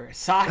Ichigo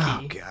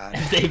Kurosaki. Oh, God.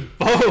 As they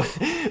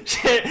both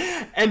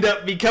end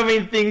up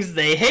becoming things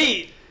they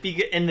hate,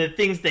 and the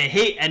things they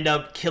hate end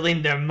up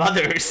killing their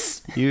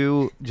mothers.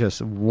 You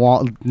just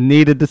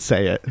needed to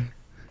say it.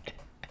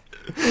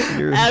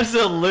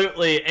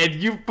 Absolutely, and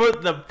you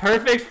put the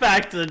perfect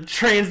fact to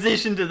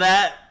transition to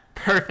that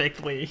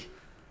perfectly.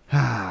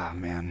 Ah,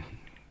 man.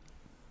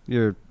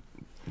 Here's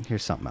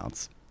something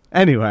else.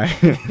 Anyway,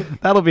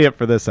 that'll be it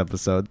for this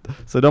episode.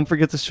 So don't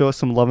forget to show us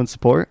some love and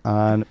support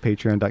on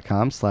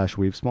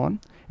patreon.com/weebspawn.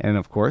 And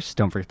of course,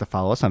 don't forget to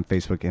follow us on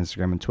Facebook,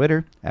 Instagram, and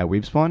Twitter at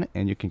Weebspawn.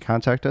 And you can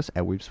contact us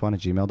at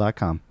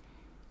weebspawn@gmail.com.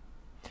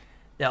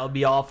 That'll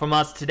be all from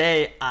us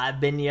today. I've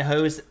been your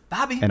host,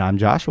 Bobby. And I'm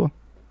Joshua.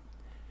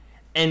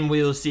 And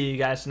we'll see you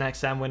guys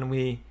next time when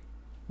we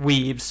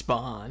Weeb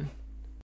Spawn.